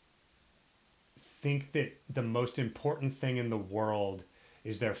people think that the most important thing in the world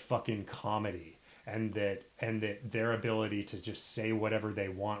is their fucking comedy, and that their ability to just say whatever they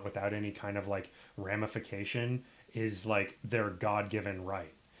want without any kind of like ramification is like their god-given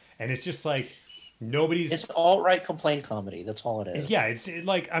right. And it's just like nobody's It's alt right complaint comedy. That's all it yeah, is.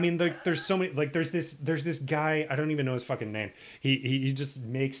 like, I mean, there's so many, like there's this guy, I don't even know his fucking name. He just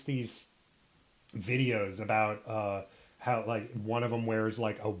makes these videos about how like one of them wears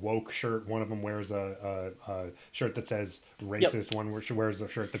like a woke shirt, one of them wears a shirt that says Yep. racist, one wears a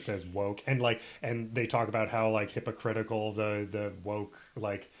shirt that says woke, and they talk about how like hypocritical the woke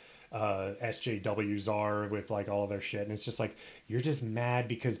like SJWs are with like all of their shit, and it's just like you're just mad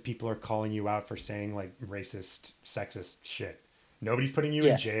because people are calling you out for saying like racist, sexist shit. Nobody's putting you in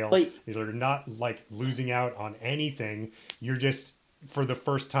Yeah. jail. But You're not like losing out on anything. You're just for the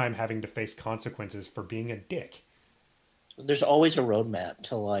first time having to face consequences for being a dick. there's always a roadmap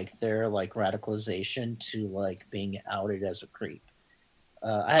to like their like radicalization to like being outed as a creep.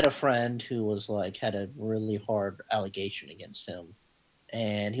 I had a friend who was like had a really hard allegation against him,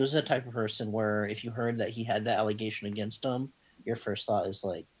 and he was the type of person where if you heard that he had that allegation against him, your first thought is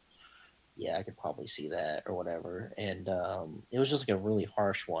like, yeah, I could probably see that or whatever. And it was just like a really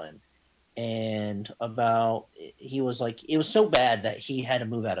harsh one. And about he was like, it was so bad that he had to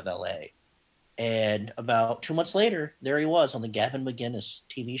move out of LA. And about 2 months later, there he was on the Gavin McGinnis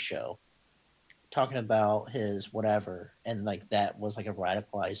TV show talking about his whatever. And like that was like a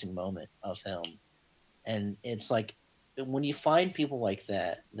radicalizing moment of him. And it's like when you find people like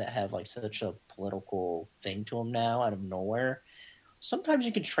that have like such a political thing to them now out of nowhere, sometimes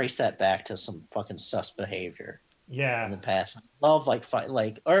you can trace that back to some fucking sus behavior in Yeah, the past. Love like fight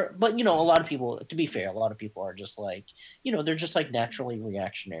like or but you know a lot of people, to be fair, a lot of people are just like, they're just like naturally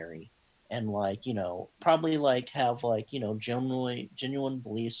reactionary and like, probably like have like, genuine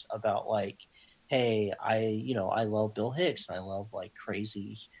beliefs about like, hey, I love Bill Hicks and I love like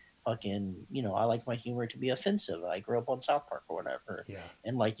crazy fucking, I like my humor to be offensive. I grew up on South Park or whatever. yeah,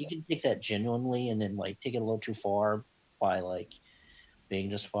 And like you can take that genuinely and then like take it a little too far by like being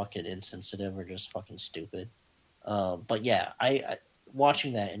just fucking insensitive or just fucking stupid. But yeah, I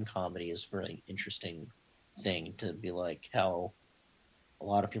watching that in comedy is a really interesting thing to be like how a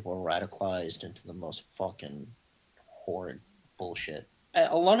lot of people are radicalized into the most fucking horrid bullshit.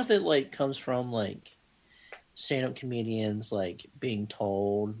 A lot of it like comes from like stand-up comedians like being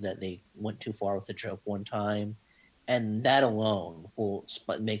told that they went too far with the joke one time, and that alone will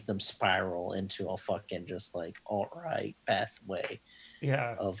make them spiral into a fucking just like alt-right pathway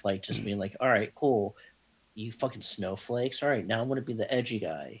yeah, of like just being like, all right, cool, you fucking snowflakes. All right, now I'm gonna be the edgy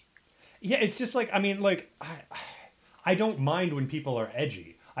guy. yeah. It's just like, I mean, like I don't mind when people are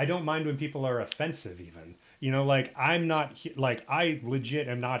edgy. I don't mind when people are offensive even. You know, like I'm not like I legit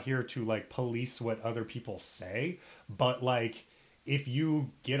am not here to like police what other people say, but like if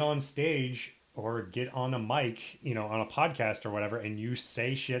you get on stage or get on a mic, you know, on a podcast or whatever and you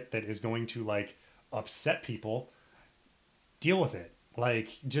say shit that is going to like upset people, deal with it. Like,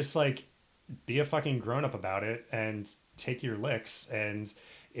 just like be a fucking grown up about it and take your licks. And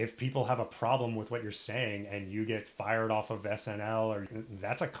if people have a problem with what you're saying and you get fired off of SNL, or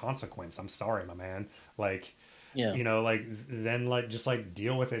that's a consequence. I'm sorry, my man. Like, Yeah, you know, like then like just like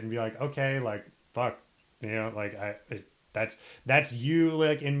deal with it and be like, okay, like fuck, you know, like that's you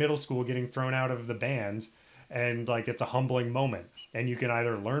like in middle school getting thrown out of the band, and like it's a humbling moment, and you can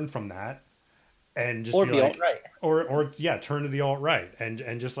either learn from that and just or be be alt like, right. or yeah, turn to the alt right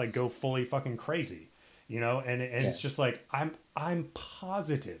and just like go fully fucking crazy, you know. And Yeah, it's just like I'm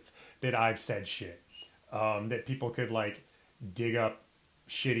positive that I've said shit that people could like dig up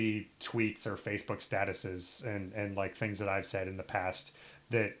shitty tweets or Facebook statuses and like things that I've said in the past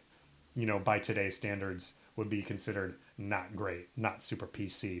that, you know, by today's standards would be considered not great, not super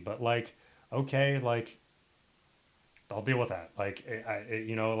PC, but like okay, like I'll deal with that. Like,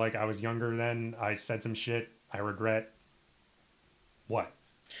 you know, like I was younger then. I said some shit I regret. what,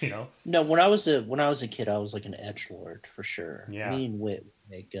 you know? No, when I was a kid, I was like an edgelord for sure. Yeah. Me and Wit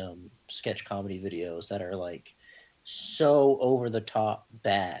make sketch comedy videos that are like so over the top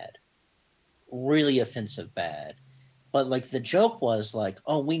bad, really offensive bad. But like the joke was like,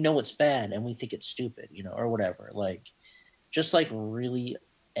 oh, we know it's bad and we think it's stupid, or whatever. Like just like really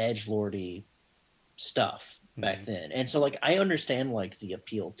edge lordy stuff back then. And so like I understand like the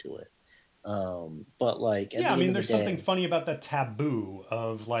appeal to it. But like at Yeah, the I end mean, of the there's something day, funny about that taboo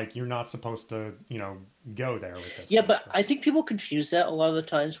of like you're not supposed to, go there with this yeah, stuff. but I think people confuse that a lot of the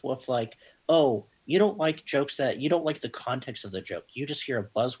times with like, oh, you don't like jokes that you don't like the context of the joke. You just hear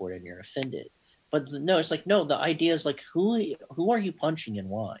a buzzword and you're offended. But no, it's like no, the idea is like who are you punching and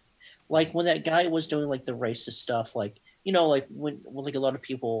why? Like when that guy was doing like the racist stuff, like like when like a lot of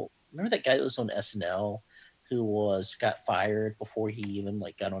people remember that guy that was on SNL who got fired before he even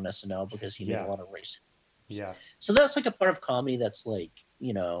like got on SNL because he made a Yeah. lot of racist. Yeah. So that's like a part of comedy that's like,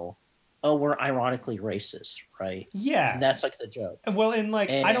 oh, we're ironically racist, right? And Yeah. that's like the joke. Well, and like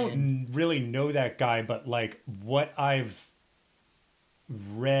I don't And really know that guy, but like what I've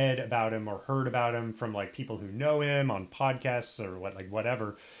read about him or heard about him from like people who know him on podcasts or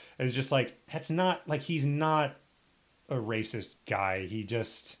whatever is just like that's not like he's not a racist guy.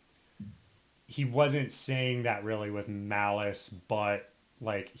 He wasn't saying that really with malice, but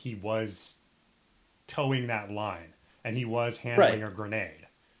like he was towing that line and he was handling right, a grenade,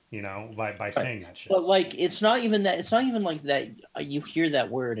 by right. saying that shit. But like it's not even that it's not even like that you hear that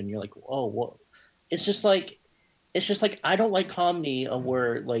word and you're like, oh, what? It's just like I don't like comedy of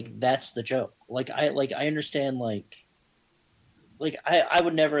where like that's the joke. Like I understand like I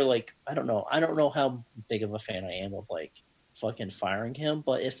would never like I don't know how big of a fan I am of like fucking firing him,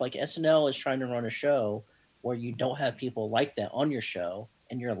 but if like SNL is trying to run a show where you don't have people like that on your show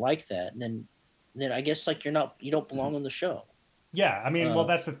and you're like that, then I guess like you don't belong on the show. Yeah, I mean, well, Uh,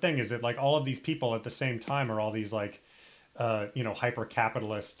 that's the thing is that like all of these people at the same time are all these like, hyper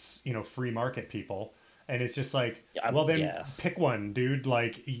capitalists, free market people, and it's just like, well, then yeah, pick one, dude.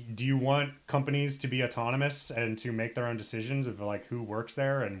 Like, do you want companies to be autonomous and to make their own decisions of like who works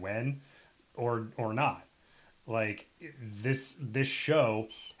there and when, or not? Like this show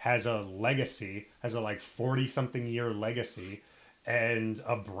has a legacy, has a like 40 something year legacy and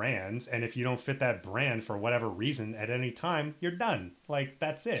a brand, and if you don't fit that brand for whatever reason at any time, you're done. Like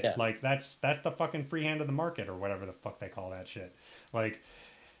that's it. yeah. Like that's the fucking free hand of the market or whatever the fuck they call that shit. Like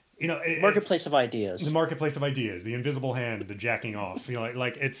it's Marketplace of the ideas. marketplace of ideas, the invisible hand, the jacking off.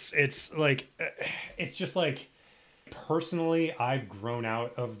 Like it's like it's just like personally I've grown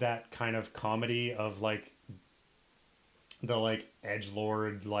out of that kind of comedy of like the like edge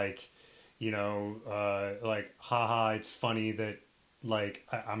lord like like haha it's funny that like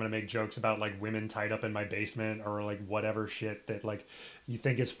I'm gonna make jokes about like women tied up in my basement or like whatever shit that like you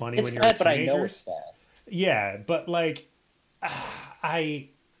think is funny It's when you're a bad, but I know teenager. it's bad. Yeah, but like I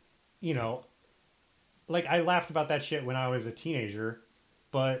you know like I laughed about that shit when I was a teenager,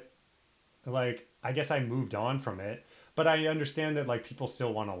 but like I guess I moved on from it. But I understand that like people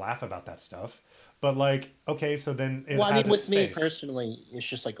still want to laugh about that stuff. But like, okay, so then it Well, I has mean, its with me space. personally, it's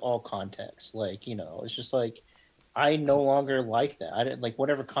just like all context. Like, it's just like I no longer like that. I didn't like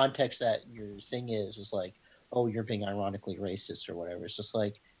whatever context that your thing is like, oh, you're being ironically racist or whatever. It's just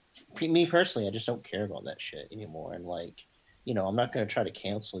like me personally, I just don't care about that shit anymore. And like, I'm not gonna try to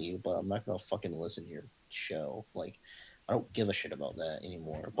cancel you, but I'm not gonna fucking listen to your show. Like, I don't give a shit about that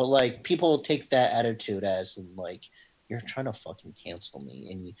anymore. But like, people take that attitude as in like you're trying to fucking cancel me,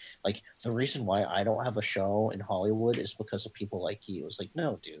 and like the reason why I don't have a show in Hollywood is because of people like you. It's like,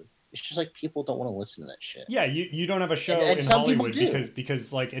 no, dude. It's just like people don't want to listen to that shit. Yeah, you don't have a And show and in some people Hollywood do.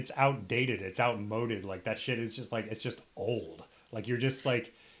 because like it's outdated, it's outmoded. Like that shit is just like it's just old. Like you're just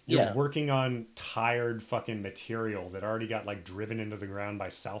like you're Yeah. working on tired fucking material that already got like driven into the ground by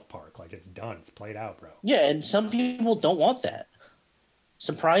South Park. Like it's done, it's played out, bro. Yeah, and some people don't want that.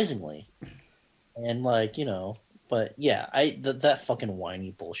 Surprisingly. And like, but yeah, that fucking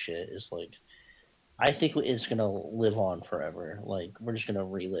whiny bullshit is like I think it's gonna live on forever. Like we're just gonna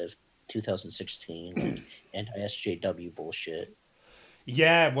relive 2016 like anti SJW bullshit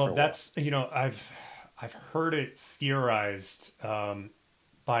Yeah, well for a while. that's I've heard it theorized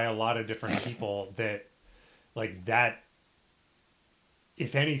by a lot of different people that like that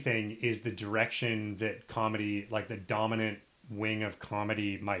if anything, is the direction that comedy, like the dominant wing of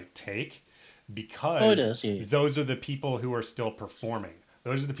comedy, might take, Oh, it because is. Yeah, those are the people who are still performing.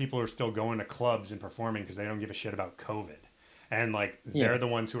 Those are the people who are still going to clubs and performing because they don't give a shit about COVID. And like they're yeah, the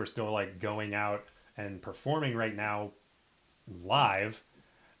ones who are still like going out and performing right now live,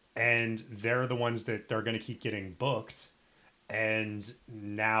 and they're the ones that they're going to keep getting booked. and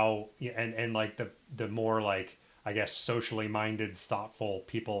now and like the more like I guess socially minded, thoughtful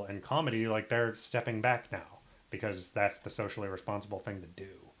people in comedy, like they're stepping back now because that's the socially responsible thing to do.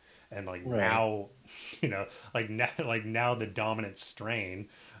 And like Right. now, like now the dominant strain,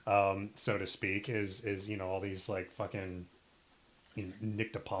 so to speak, is all these like fucking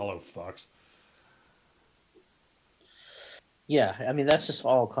Nick DiPaolo fucks. Yeah, I mean that's just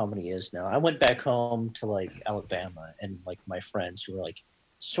all comedy is now. I went back home to like Alabama, and like my friends who were like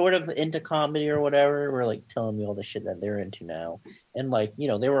sort of into comedy or whatever were like telling me all the shit that they're into now. And like,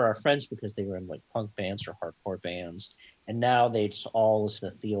 they were our friends because they were in like punk bands or hardcore bands. And now they just all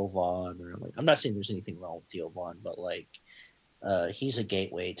listen to Theo Vaughn, or like, I'm not saying there's anything wrong with Theo Vaughn, but like he's a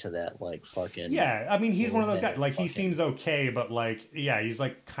gateway to that like fucking Yeah, I mean he's one of those guys. movement of Like he fucking seems okay, but like yeah, he's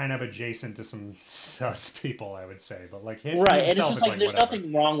like kind of adjacent to some sus people, I would say. But like he right. And it's himself just is like like there's whatever.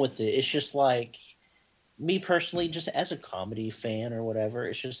 nothing wrong with it. It's just like me personally, just as a comedy fan or whatever,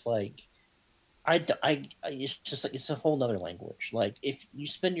 it's just like it's just like it's a whole nother language. Like if you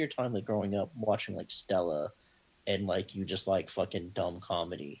spend your time like growing up watching like Stella, and like you just like fucking dumb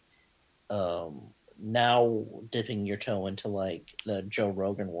comedy, um, now dipping your toe into like the Joe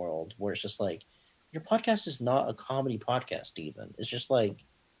Rogan world, where it's just like your podcast is not a comedy podcast. Even it's just like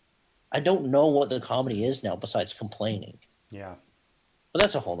I don't know what the comedy is now besides complaining. Yeah. But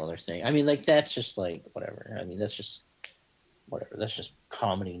that's a whole other thing. I mean, like that's just like whatever. I mean, that's just whatever. That's just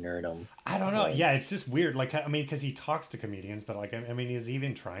comedy nerdum. I don't know. Like Yeah, it's just weird. Like I mean, because he talks to comedians, but like I mean, is he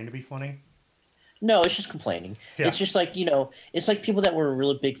even trying to be funny? no, it's just complaining. Yeah. It's just like it's like people that were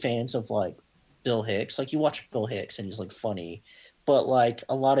really big fans of like Bill Hicks. Like you watch Bill Hicks and he's like funny, but like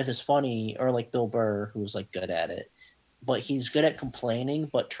a lot of his funny, or like Bill Burr who's like good at it, but he's good at complaining,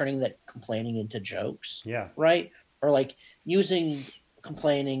 but turning that complaining into jokes, Yeah. right? Or like using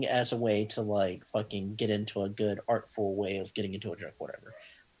complaining as a way to like fucking get into a good artful way of getting into a joke, whatever.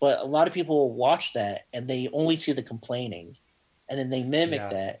 But a lot of people watch that and they only see the complaining, and then they mimic Yeah.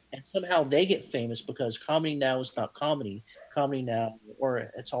 that, and somehow they get famous because comedy now is not comedy. Comedy now, or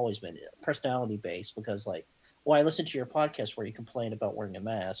it's always been personality based, because like, well, I listened to your podcast where you complain about wearing a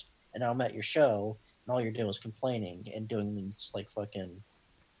mask, and now I'm at your show, and all you're doing is complaining and doing these like fucking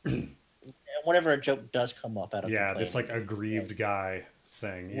whenever a joke does come up out of Yeah. This complaining. like aggrieved guy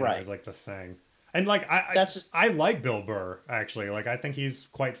thing, Right. is like the thing. And like I That's just, I like Bill Burr actually. Like I think he's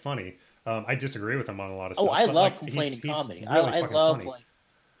quite funny. I disagree with him on a lot of oh, stuff, I but love like complaining he's comedy. really I fucking love funny. like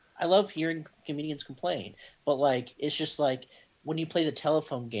I love hearing comedians complain, but like it's just like when you play the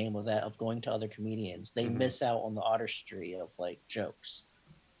telephone game of that of going to other comedians, they Hmm. miss out on the artistry of like jokes.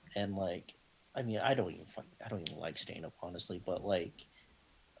 And like I mean I don't even like stand up honestly, but like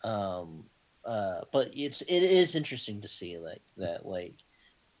um but it is interesting to see like that like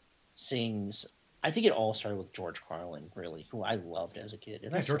seeing I think it all started with George Carlin, really, who I loved as a kid,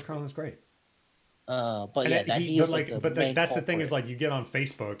 and Yeah, I George still do. Carlin's great. But And yeah, that he but was like like the but main that's the thing is culprit. like you get on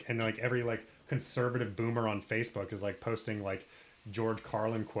Facebook and like every like conservative boomer on Facebook is like posting like George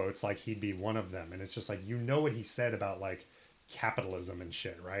Carlin quotes like he'd be one of them, and it's just like what he said about like capitalism and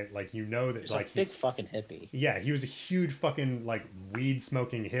shit, right? Like that He's a like big he's fucking hippie. yeah, he was a huge fucking like weed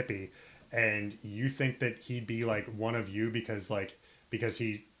smoking hippie, and you think that he'd be like one of you because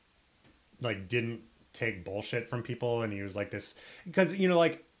he like didn't take bullshit from people, and he was like this because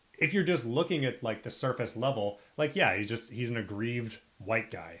like if you're just looking at like the surface level, like yeah, he's an aggrieved white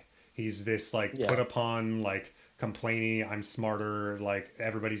guy. He's this like put Yeah, upon like complaining, I'm smarter, like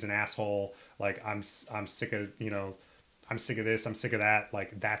everybody's an asshole, like I'm sick of I'm sick of this, I'm sick of that,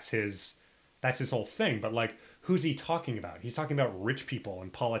 like that's his whole thing. But like who's he talking about? He's talking about rich people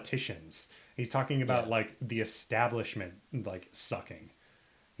and politicians. He's talking about yeah. like the establishment like sucking.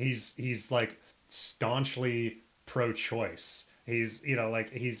 He's like staunchly pro-choice. He's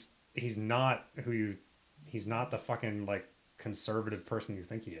like he's not he's not the fucking like conservative person you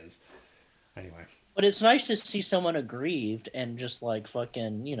think he is. Anyway. But it's nice to see someone aggrieved and just like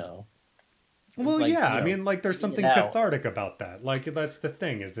fucking, Well, like yeah, I mean like there's getting it something out. cathartic about that. Like that's the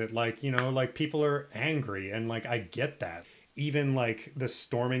thing is that like, like people are angry and like I get that. Even like the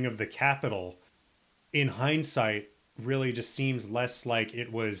storming of the Capitol in hindsight really just seems less like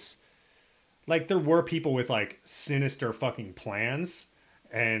it was like there were people with like sinister fucking plans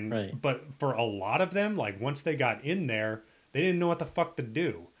and Right. but for a lot of them like once they got in there they didn't know what the fuck to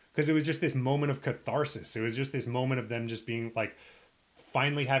do because it was just this moment of catharsis. It was just this moment of them just being like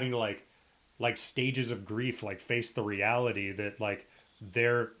finally having to like stages of grief like face the reality that like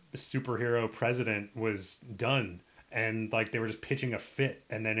their superhero president was done, and like they were just pitching a fit,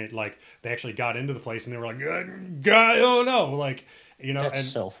 and then it like they actually got into the place and they were like God, oh no, like That's and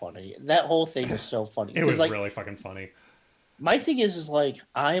so funny. That whole thing is so funny it because was like really fucking funny. my thing is like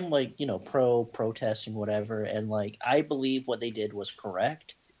I'm like, you know, pro protesting whatever, and like I believe what they did was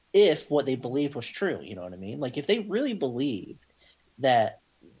correct if what they believed was true, you know what I mean? Like if they really believed that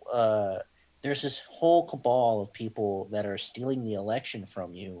uh there's this whole cabal of people that are stealing the election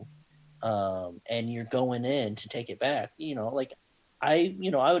from you, and you're going in to take it back, you know, like I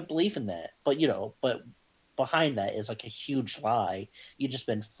would believe in that. But but behind that is like a huge lie. You just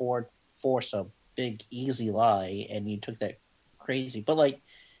been forced a big easy lie, and you took that crazy. But like,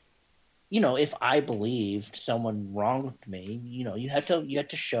 if I believed someone wronged me, you had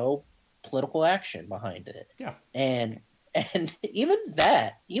to show political action behind it. Yeah. And even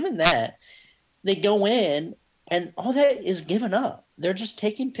that, they go in and all that is given up. They're just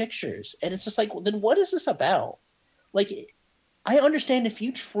taking pictures. And it's just like, well, then what is this about? Like, I understand if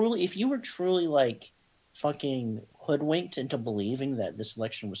you were truly like fucking hoodwinked into believing that this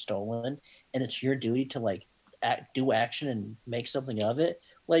election was stolen, and it's your duty to like do action and make something of it,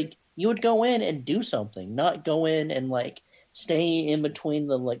 like you would go in and do something, not go in and like stay in between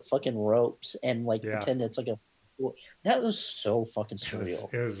the like fucking ropes and like Yeah. pretend it's like a. That was so fucking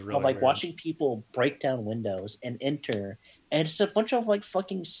surreal. It was really Like weird. watching people break down windows and enter, and it's a bunch of like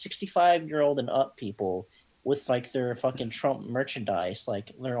fucking 65-year-old and up people with like their fucking Trump merchandise,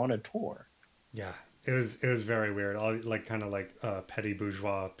 like they're on a tour. Yeah, it was very weird. All like kind of like petty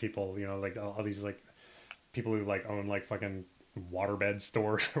bourgeois people, like all these like people who like own like fucking waterbed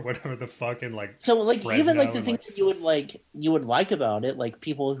stores or whatever the fuck, and like So like Fresno even like the and, thing that you would like about it, like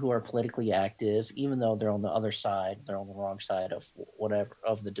people who are politically active, even though they're on the other side, they're on the wrong side of whatever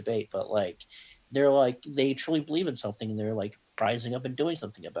of the debate, but like they truly believe in something and they're like rising up and doing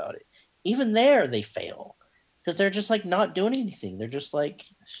something about it. Even there they fail because they're just like not doing anything. They're just like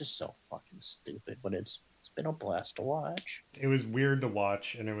it's just so fucking stupid, but it's been a blast to watch. it was weird to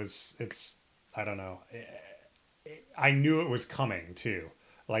watch, and it's I don't know. I knew it was coming too.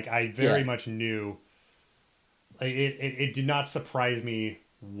 Like I very Yeah. much knew. Like it did not surprise me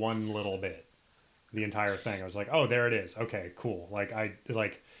one little bit. The entire thing, I was like, oh, there it is. Okay, cool. Like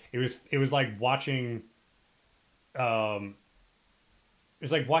it was like watching. Um, it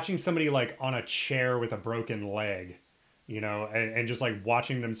was like watching somebody like on a chair with a broken leg, and just like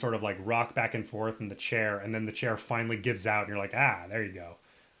watching them sort of like rock back and forth in the chair, and then the chair finally gives out, and you're like, ah, there you go.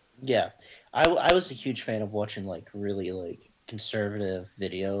 Yeah, I was a huge fan of watching like really like conservative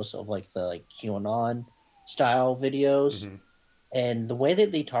videos of like the like QAnon style videos, Hmm. and the way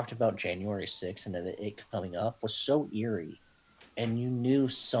that they talked about January 6th and it coming up was so eerie, and you knew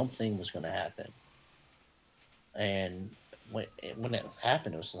something was going to happen, and when it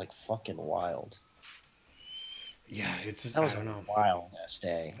happened, it was like fucking wild. Yeah, it's just, That I was a don't know. wild ass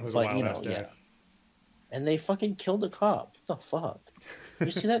day, It was a but wild ass day. yeah, and they fucking killed a cop. What the fuck?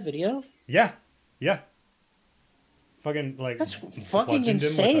 You see that video? Yeah, yeah. Fucking like That's fucking bludgeoned him with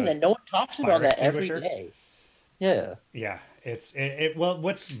insane a that no one talks fire about that every extinguisher. day. Yeah. Yeah, well,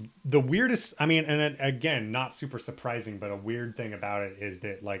 what's the weirdest, I mean, and again, not super surprising, but a weird thing about it is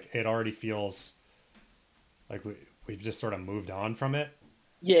that like it already feels like we've just sort of moved on from it.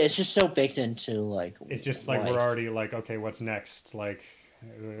 Yeah, it's just so baked into like It's just like life. we're already like, okay, what's next? Like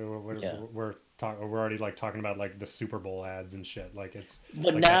Yeah. we're already like talking about like the Super Bowl ads and shit. Like it's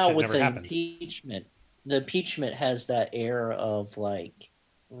But like that now shit with never the happened. impeachment has that air of like,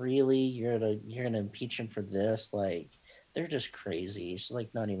 really, you're gonna impeach him for this? Like, they're just crazy. It's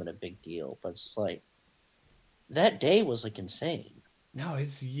like not even a big deal, but it's just like that day was like insane. No,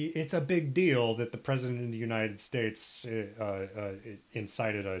 it's a big deal that the president of the United States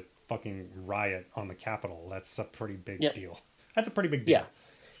incited a fucking riot on the Capitol. That's a pretty big Yeah, deal. That's a pretty big deal. yeah.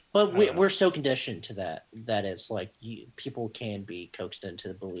 But I don't know. we're so conditioned to that it's like people can be coaxed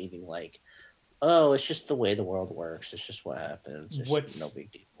into believing like, oh, it's just the way the world works. It's just what happens. It's no What's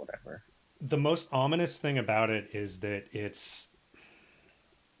big deal. Whatever. the most ominous thing about it is that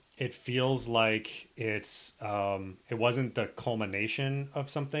it feels like it wasn't the culmination of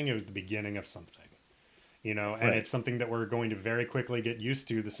something, it was the beginning of something. And Right. it's something that we're going to very quickly get used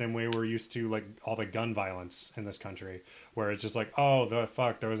to, the same way we're used to like all the gun violence in this country, where it's just like, oh, the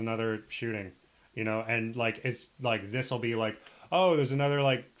fuck, there was another shooting, and like it's like this will be like, oh, there's another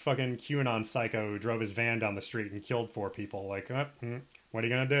like fucking QAnon psycho who drove his van down the street and killed 4 people. Like, what are you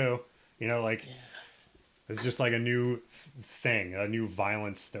gonna do? Like it's just like a new thing, a new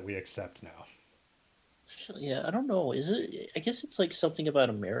violence that we accept now. Yeah, I don't know. Is it? I guess it's like something about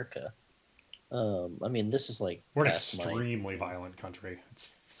America. I mean, this is like We're an past my. extremely violent country. It's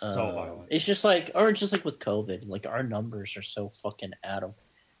so violent. It's just like, or just like with COVID, like our numbers are so fucking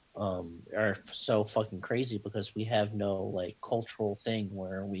are so fucking crazy because we have no like cultural thing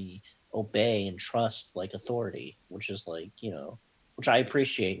where we obey and trust like authority, which is like, which I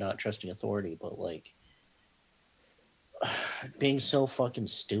appreciate, not trusting authority, but like being so fucking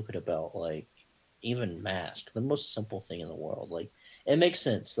stupid about like even mask, the most simple thing in the world. Like it makes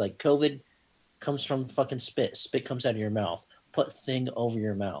sense. Like COVID comes from fucking spit. Spit comes out of your mouth. Put thing over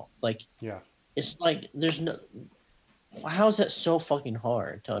your mouth. Like Yeah. it's like there's no. How is that so fucking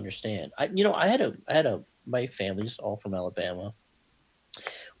hard to understand? I had a my family's all from Alabama,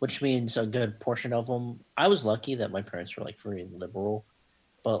 which means a good portion of them. I was lucky that my parents were like very liberal,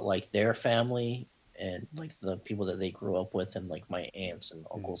 but like their family and like the people that they grew up with and like my aunts and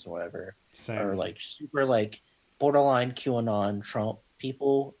Mm. uncles or whatever are Same. like super like borderline QAnon Trump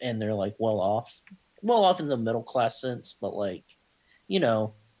people, and they're like well off in the middle class sense, but like you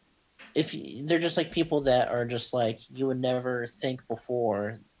know they're just like people that are just like you would never think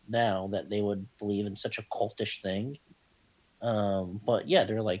before now that they would believe in such a cultish thing. But yeah,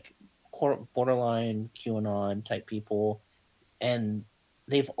 they're like borderline QAnon type people, and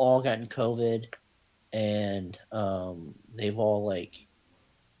they've all gotten COVID, and they've all like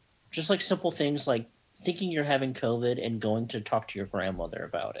just like simple things like thinking you're having COVID and going to talk to your grandmother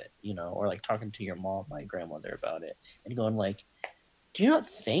about it, or like talking to your mom, my grandmother about it, and going like, "Do you not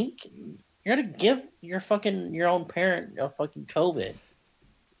think you're gonna give your own parent a fucking COVID?"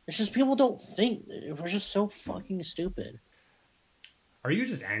 It's just people don't think. We're just so fucking stupid. Are you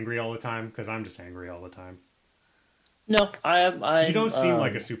just angry all the time? Because I'm just angry all the time. No, I'm You I'm don't seem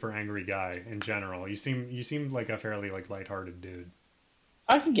like a super angry guy in general. You seem like a fairly like lighthearted dude.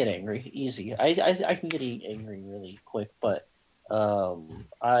 I can get angry easy. I can get angry really quick, but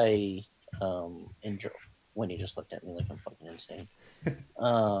I enjoy when he just looked at me like I'm fucking insane.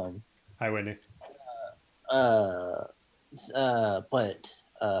 Um, Hi, Whitney. uh, but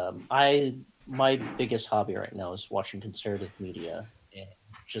I my biggest hobby right now is watching conservative media and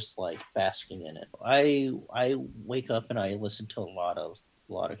just like basking in it. I wake up and I listen to a lot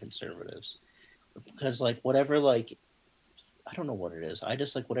of conservatives because like whatever like I don't know what it is. I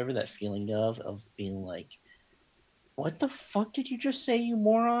just like whatever that feeling of being like, what the fuck did you just say, you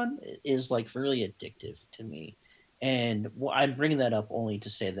moron? Is like really addictive to me. And I'm bringing that up only to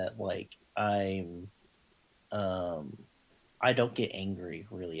say that like um I don't get angry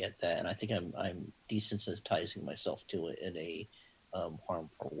really at that, and I think I'm desensitizing myself to it in a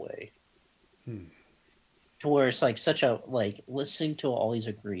harmful way. Hmm. To where it's like such a like listening to all these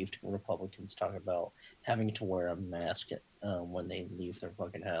aggrieved Republicans talk about having to wear a mask when they leave their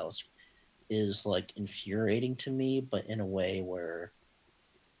fucking house is like infuriating to me, but in a way where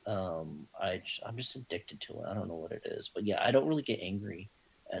I'm just addicted to it. I don't know what it is, but yeah, I don't really get angry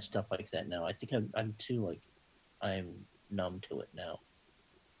at stuff like that now. I think I'm too like I'm numb to it now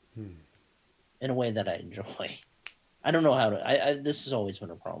Hmm. in a way that I enjoy. I don't know how to. This has always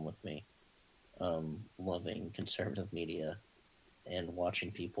been a problem with me. Loving conservative media and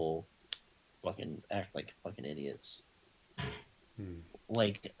watching people fucking act like fucking idiots. Hmm.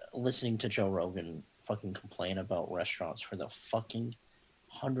 Like listening to Joe Rogan fucking complain about restaurants for the fucking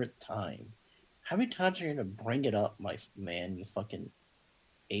 100th time. How many times are you gonna bring it up, my man? You fucking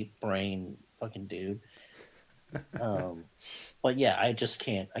ape brain fucking dude. Um, but yeah, I just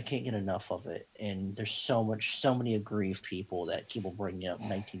can't. I can't get enough of it. And there's so many aggrieved people that keep bringing up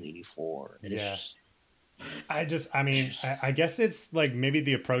 1984, and Yeah. I it's mean, just I guess it's like maybe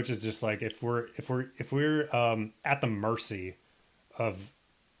the approach is just like if we're at the mercy of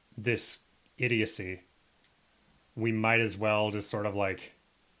this idiocy, we might as well just sort of like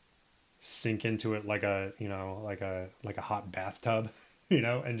sink into it like a like a hot bathtub,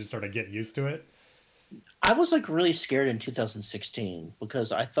 and just sort of get used to it. I was like really scared in 2016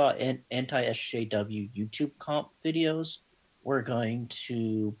 because I thought anti SJW YouTube comp videos were going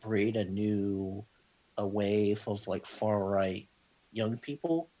to breed a wave of like far right young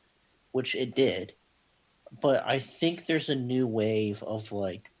people, which it did. But I think there's a new wave of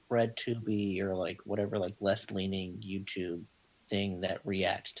like RedTube or like whatever like left leaning YouTube thing that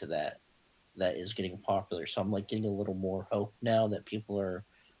reacts to that is getting popular. So I'm like getting a little more hope now that people are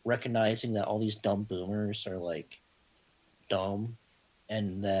recognizing that all these dumb boomers are like dumb,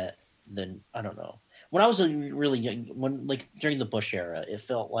 and that then I don't know. When I was really young, when like during the Bush era, it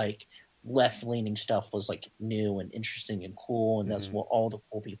felt like left leaning stuff was like new and interesting and cool, and that's Hmm. what all the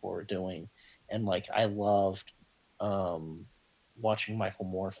cool people were doing. And like I loved um watching Michael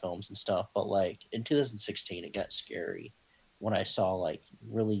Moore films and stuff, but like in 2016 it got scary when I saw like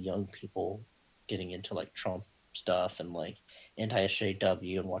really young people getting into like Trump stuff and like anti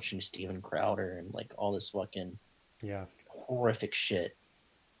SJW and watching Steven Crowder and like all this fucking Yeah. horrific shit.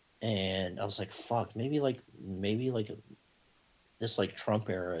 And I was like, fuck, maybe like this like Trump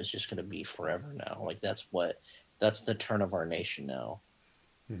era is just going to be forever now. Like that's the turn of our nation now.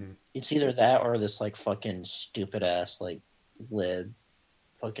 Mm-hmm. It's either that or this like fucking stupid ass like lib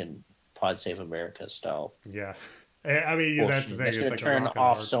fucking Pod Save America style. Yeah. I mean, yeah, that's the thing. That's going to turn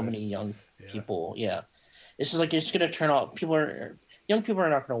off so many young people. Yeah. It's just like it's going to turn off. Young people are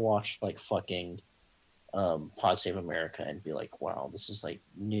not going to watch like fucking Pod Save America and be like, wow, this is like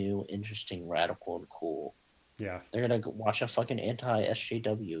new, interesting, radical, and cool. Yeah. They're going to watch a fucking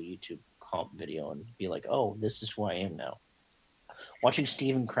anti-SJW YouTube comp video and be like, oh, this is who I am now. Watching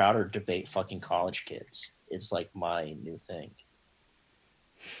Steven Crowder debate fucking college kids is like my new thing.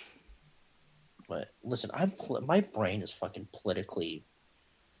 But listen, my brain is fucking politically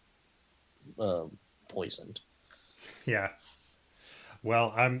poisoned. Yeah.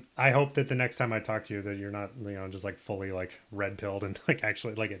 Well, I hope that the next time I talk to you that you're not, just like fully like red pilled and like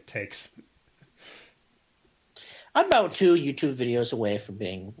actually like it takes. I'm about 2 YouTube videos away from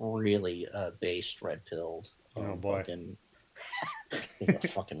being really based red pilled. Oh boy. Fucking, being a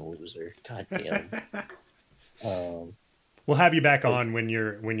fucking loser. God damn. We'll have you back on when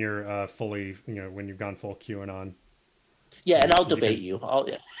you're fully, when you've gone full QAnon. Yeah, and I'll debate you.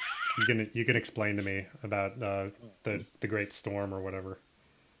 You can explain to me about the Great Storm or whatever.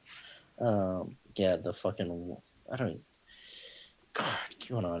 Yeah, the fucking God,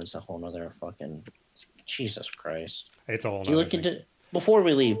 QAnon is a whole nother fucking Jesus Christ. It's a whole. Do you look into before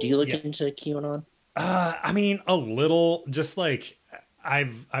we leave? Do you look into QAnon? I mean, a little. Just like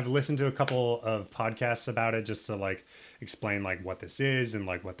I've listened to a couple of podcasts about it, just to like explain like what this is and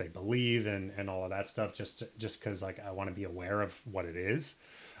like what they believe and all of that stuff. Just because like I want to be aware of what it is.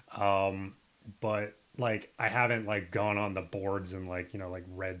 But like I haven't like gone on the boards and like like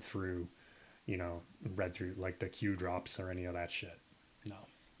read through like the Q drops or any of that shit. No.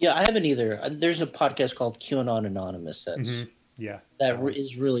 Yeah, I haven't either. There's a podcast called QAnon Anonymous that's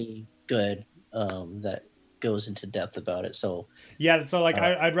is really good. That goes into depth about it. So yeah, so like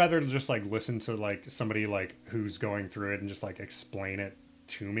I'd rather just like listen to like somebody like who's going through it and just like explain it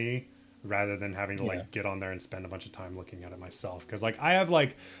to me rather than having to like get on there and spend a bunch of time looking at it myself. Because like I have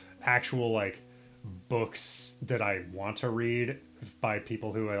like actual like books that I want to read by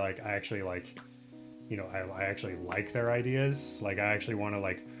people who I actually like, I actually like their ideas. Like I actually want to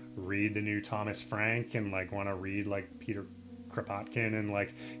like read the new Thomas Frank and like want to read like Peter Kropotkin and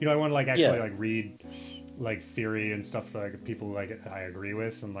like I want to like actually like read like theory and stuff like people like I agree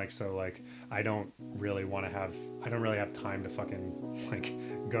with, and like so like I don't really have time to fucking like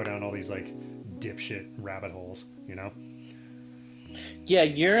go down all these like dipshit rabbit holes, Yeah,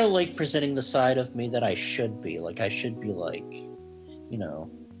 you're like presenting the side of me that I should be. Like I should be like,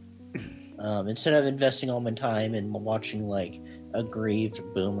 instead of investing all my time in watching like aggrieved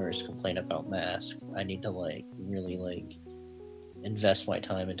boomers complain about masks, I need to like really like invest my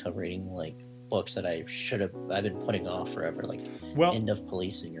time into reading like books that I've been putting off forever, like End of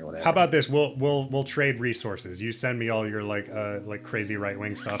Policing or whatever. How about this? We'll trade resources. You send me all your like crazy right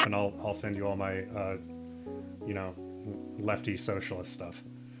wing stuff, and I'll send you all my lefty socialist stuff.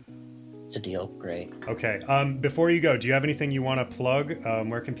 It's a deal. Great. Okay. Before you go, do you have anything you want to plug?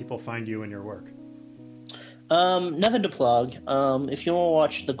 Where can people find you and your work? Nothing to plug. If you want to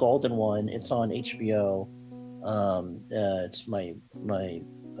watch The Golden One, it's on HBO. It's my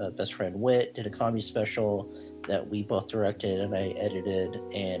best friend Whit did a comedy special that we both directed and I edited,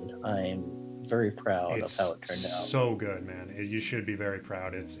 and I'm very proud of how it turned out. So good, man. You should be very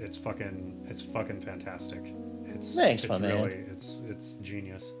proud. It's fucking fantastic. Thanks, my man. It's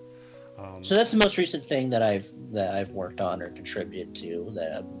genius. So that's the most recent thing that I've worked on or contributed to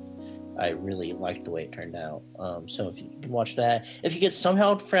that I really liked the way it turned out. So if you can watch that, if you get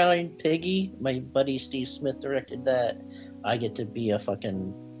somehow find Piggy, my buddy Steve Smith directed that. I get to be a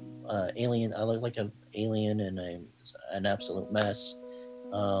fucking alien. I look like an alien, and I'm an absolute mess.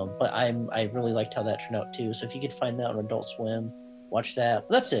 But I really liked how that turned out too. So if you could find that on Adult Swim, watch that.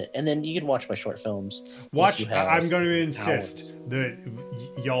 That's it. And then you can watch my short films. I'm going to insist that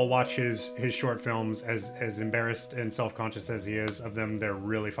y'all watch his short films. As embarrassed and self-conscious as he is of them, they're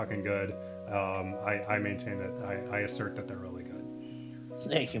really fucking good. I maintain that. I assert that they're really good.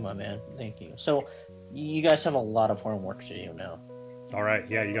 Thank you, my man. Thank you. So you guys have a lot of homework to do now. All right.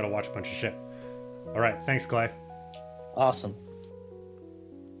 Yeah, you got to watch a bunch of shit. All right. Thanks, Clay. Awesome.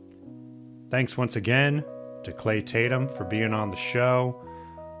 Thanks once again to Clay Tatum for being on the show.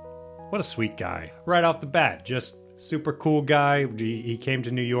 What a sweet guy. Right off the bat, just super cool guy. He came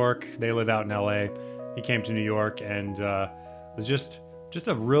to New York. They live out in LA. He came to New York and was just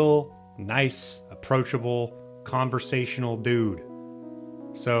a real nice, approachable, conversational dude.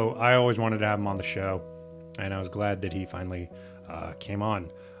 So I always wanted to have him on the show, and I was glad that he finally came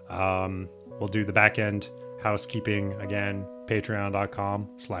on. We'll do the back end housekeeping again,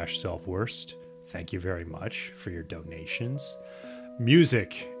 patreon.com/selfworst. Thank you very much for your donations.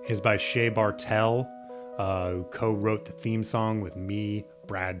 Music is by Shay Bartell, who co-wrote the theme song with me,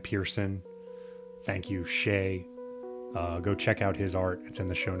 Brad Pearson. Thank you, Shay. Go check out his art. It's in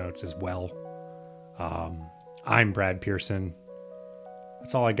the show notes as well. I'm Brad Pearson.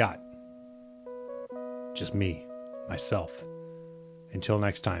 That's all I got. Just me, myself. Until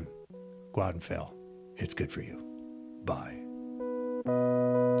next time, go out and fail. It's good for you. Bye.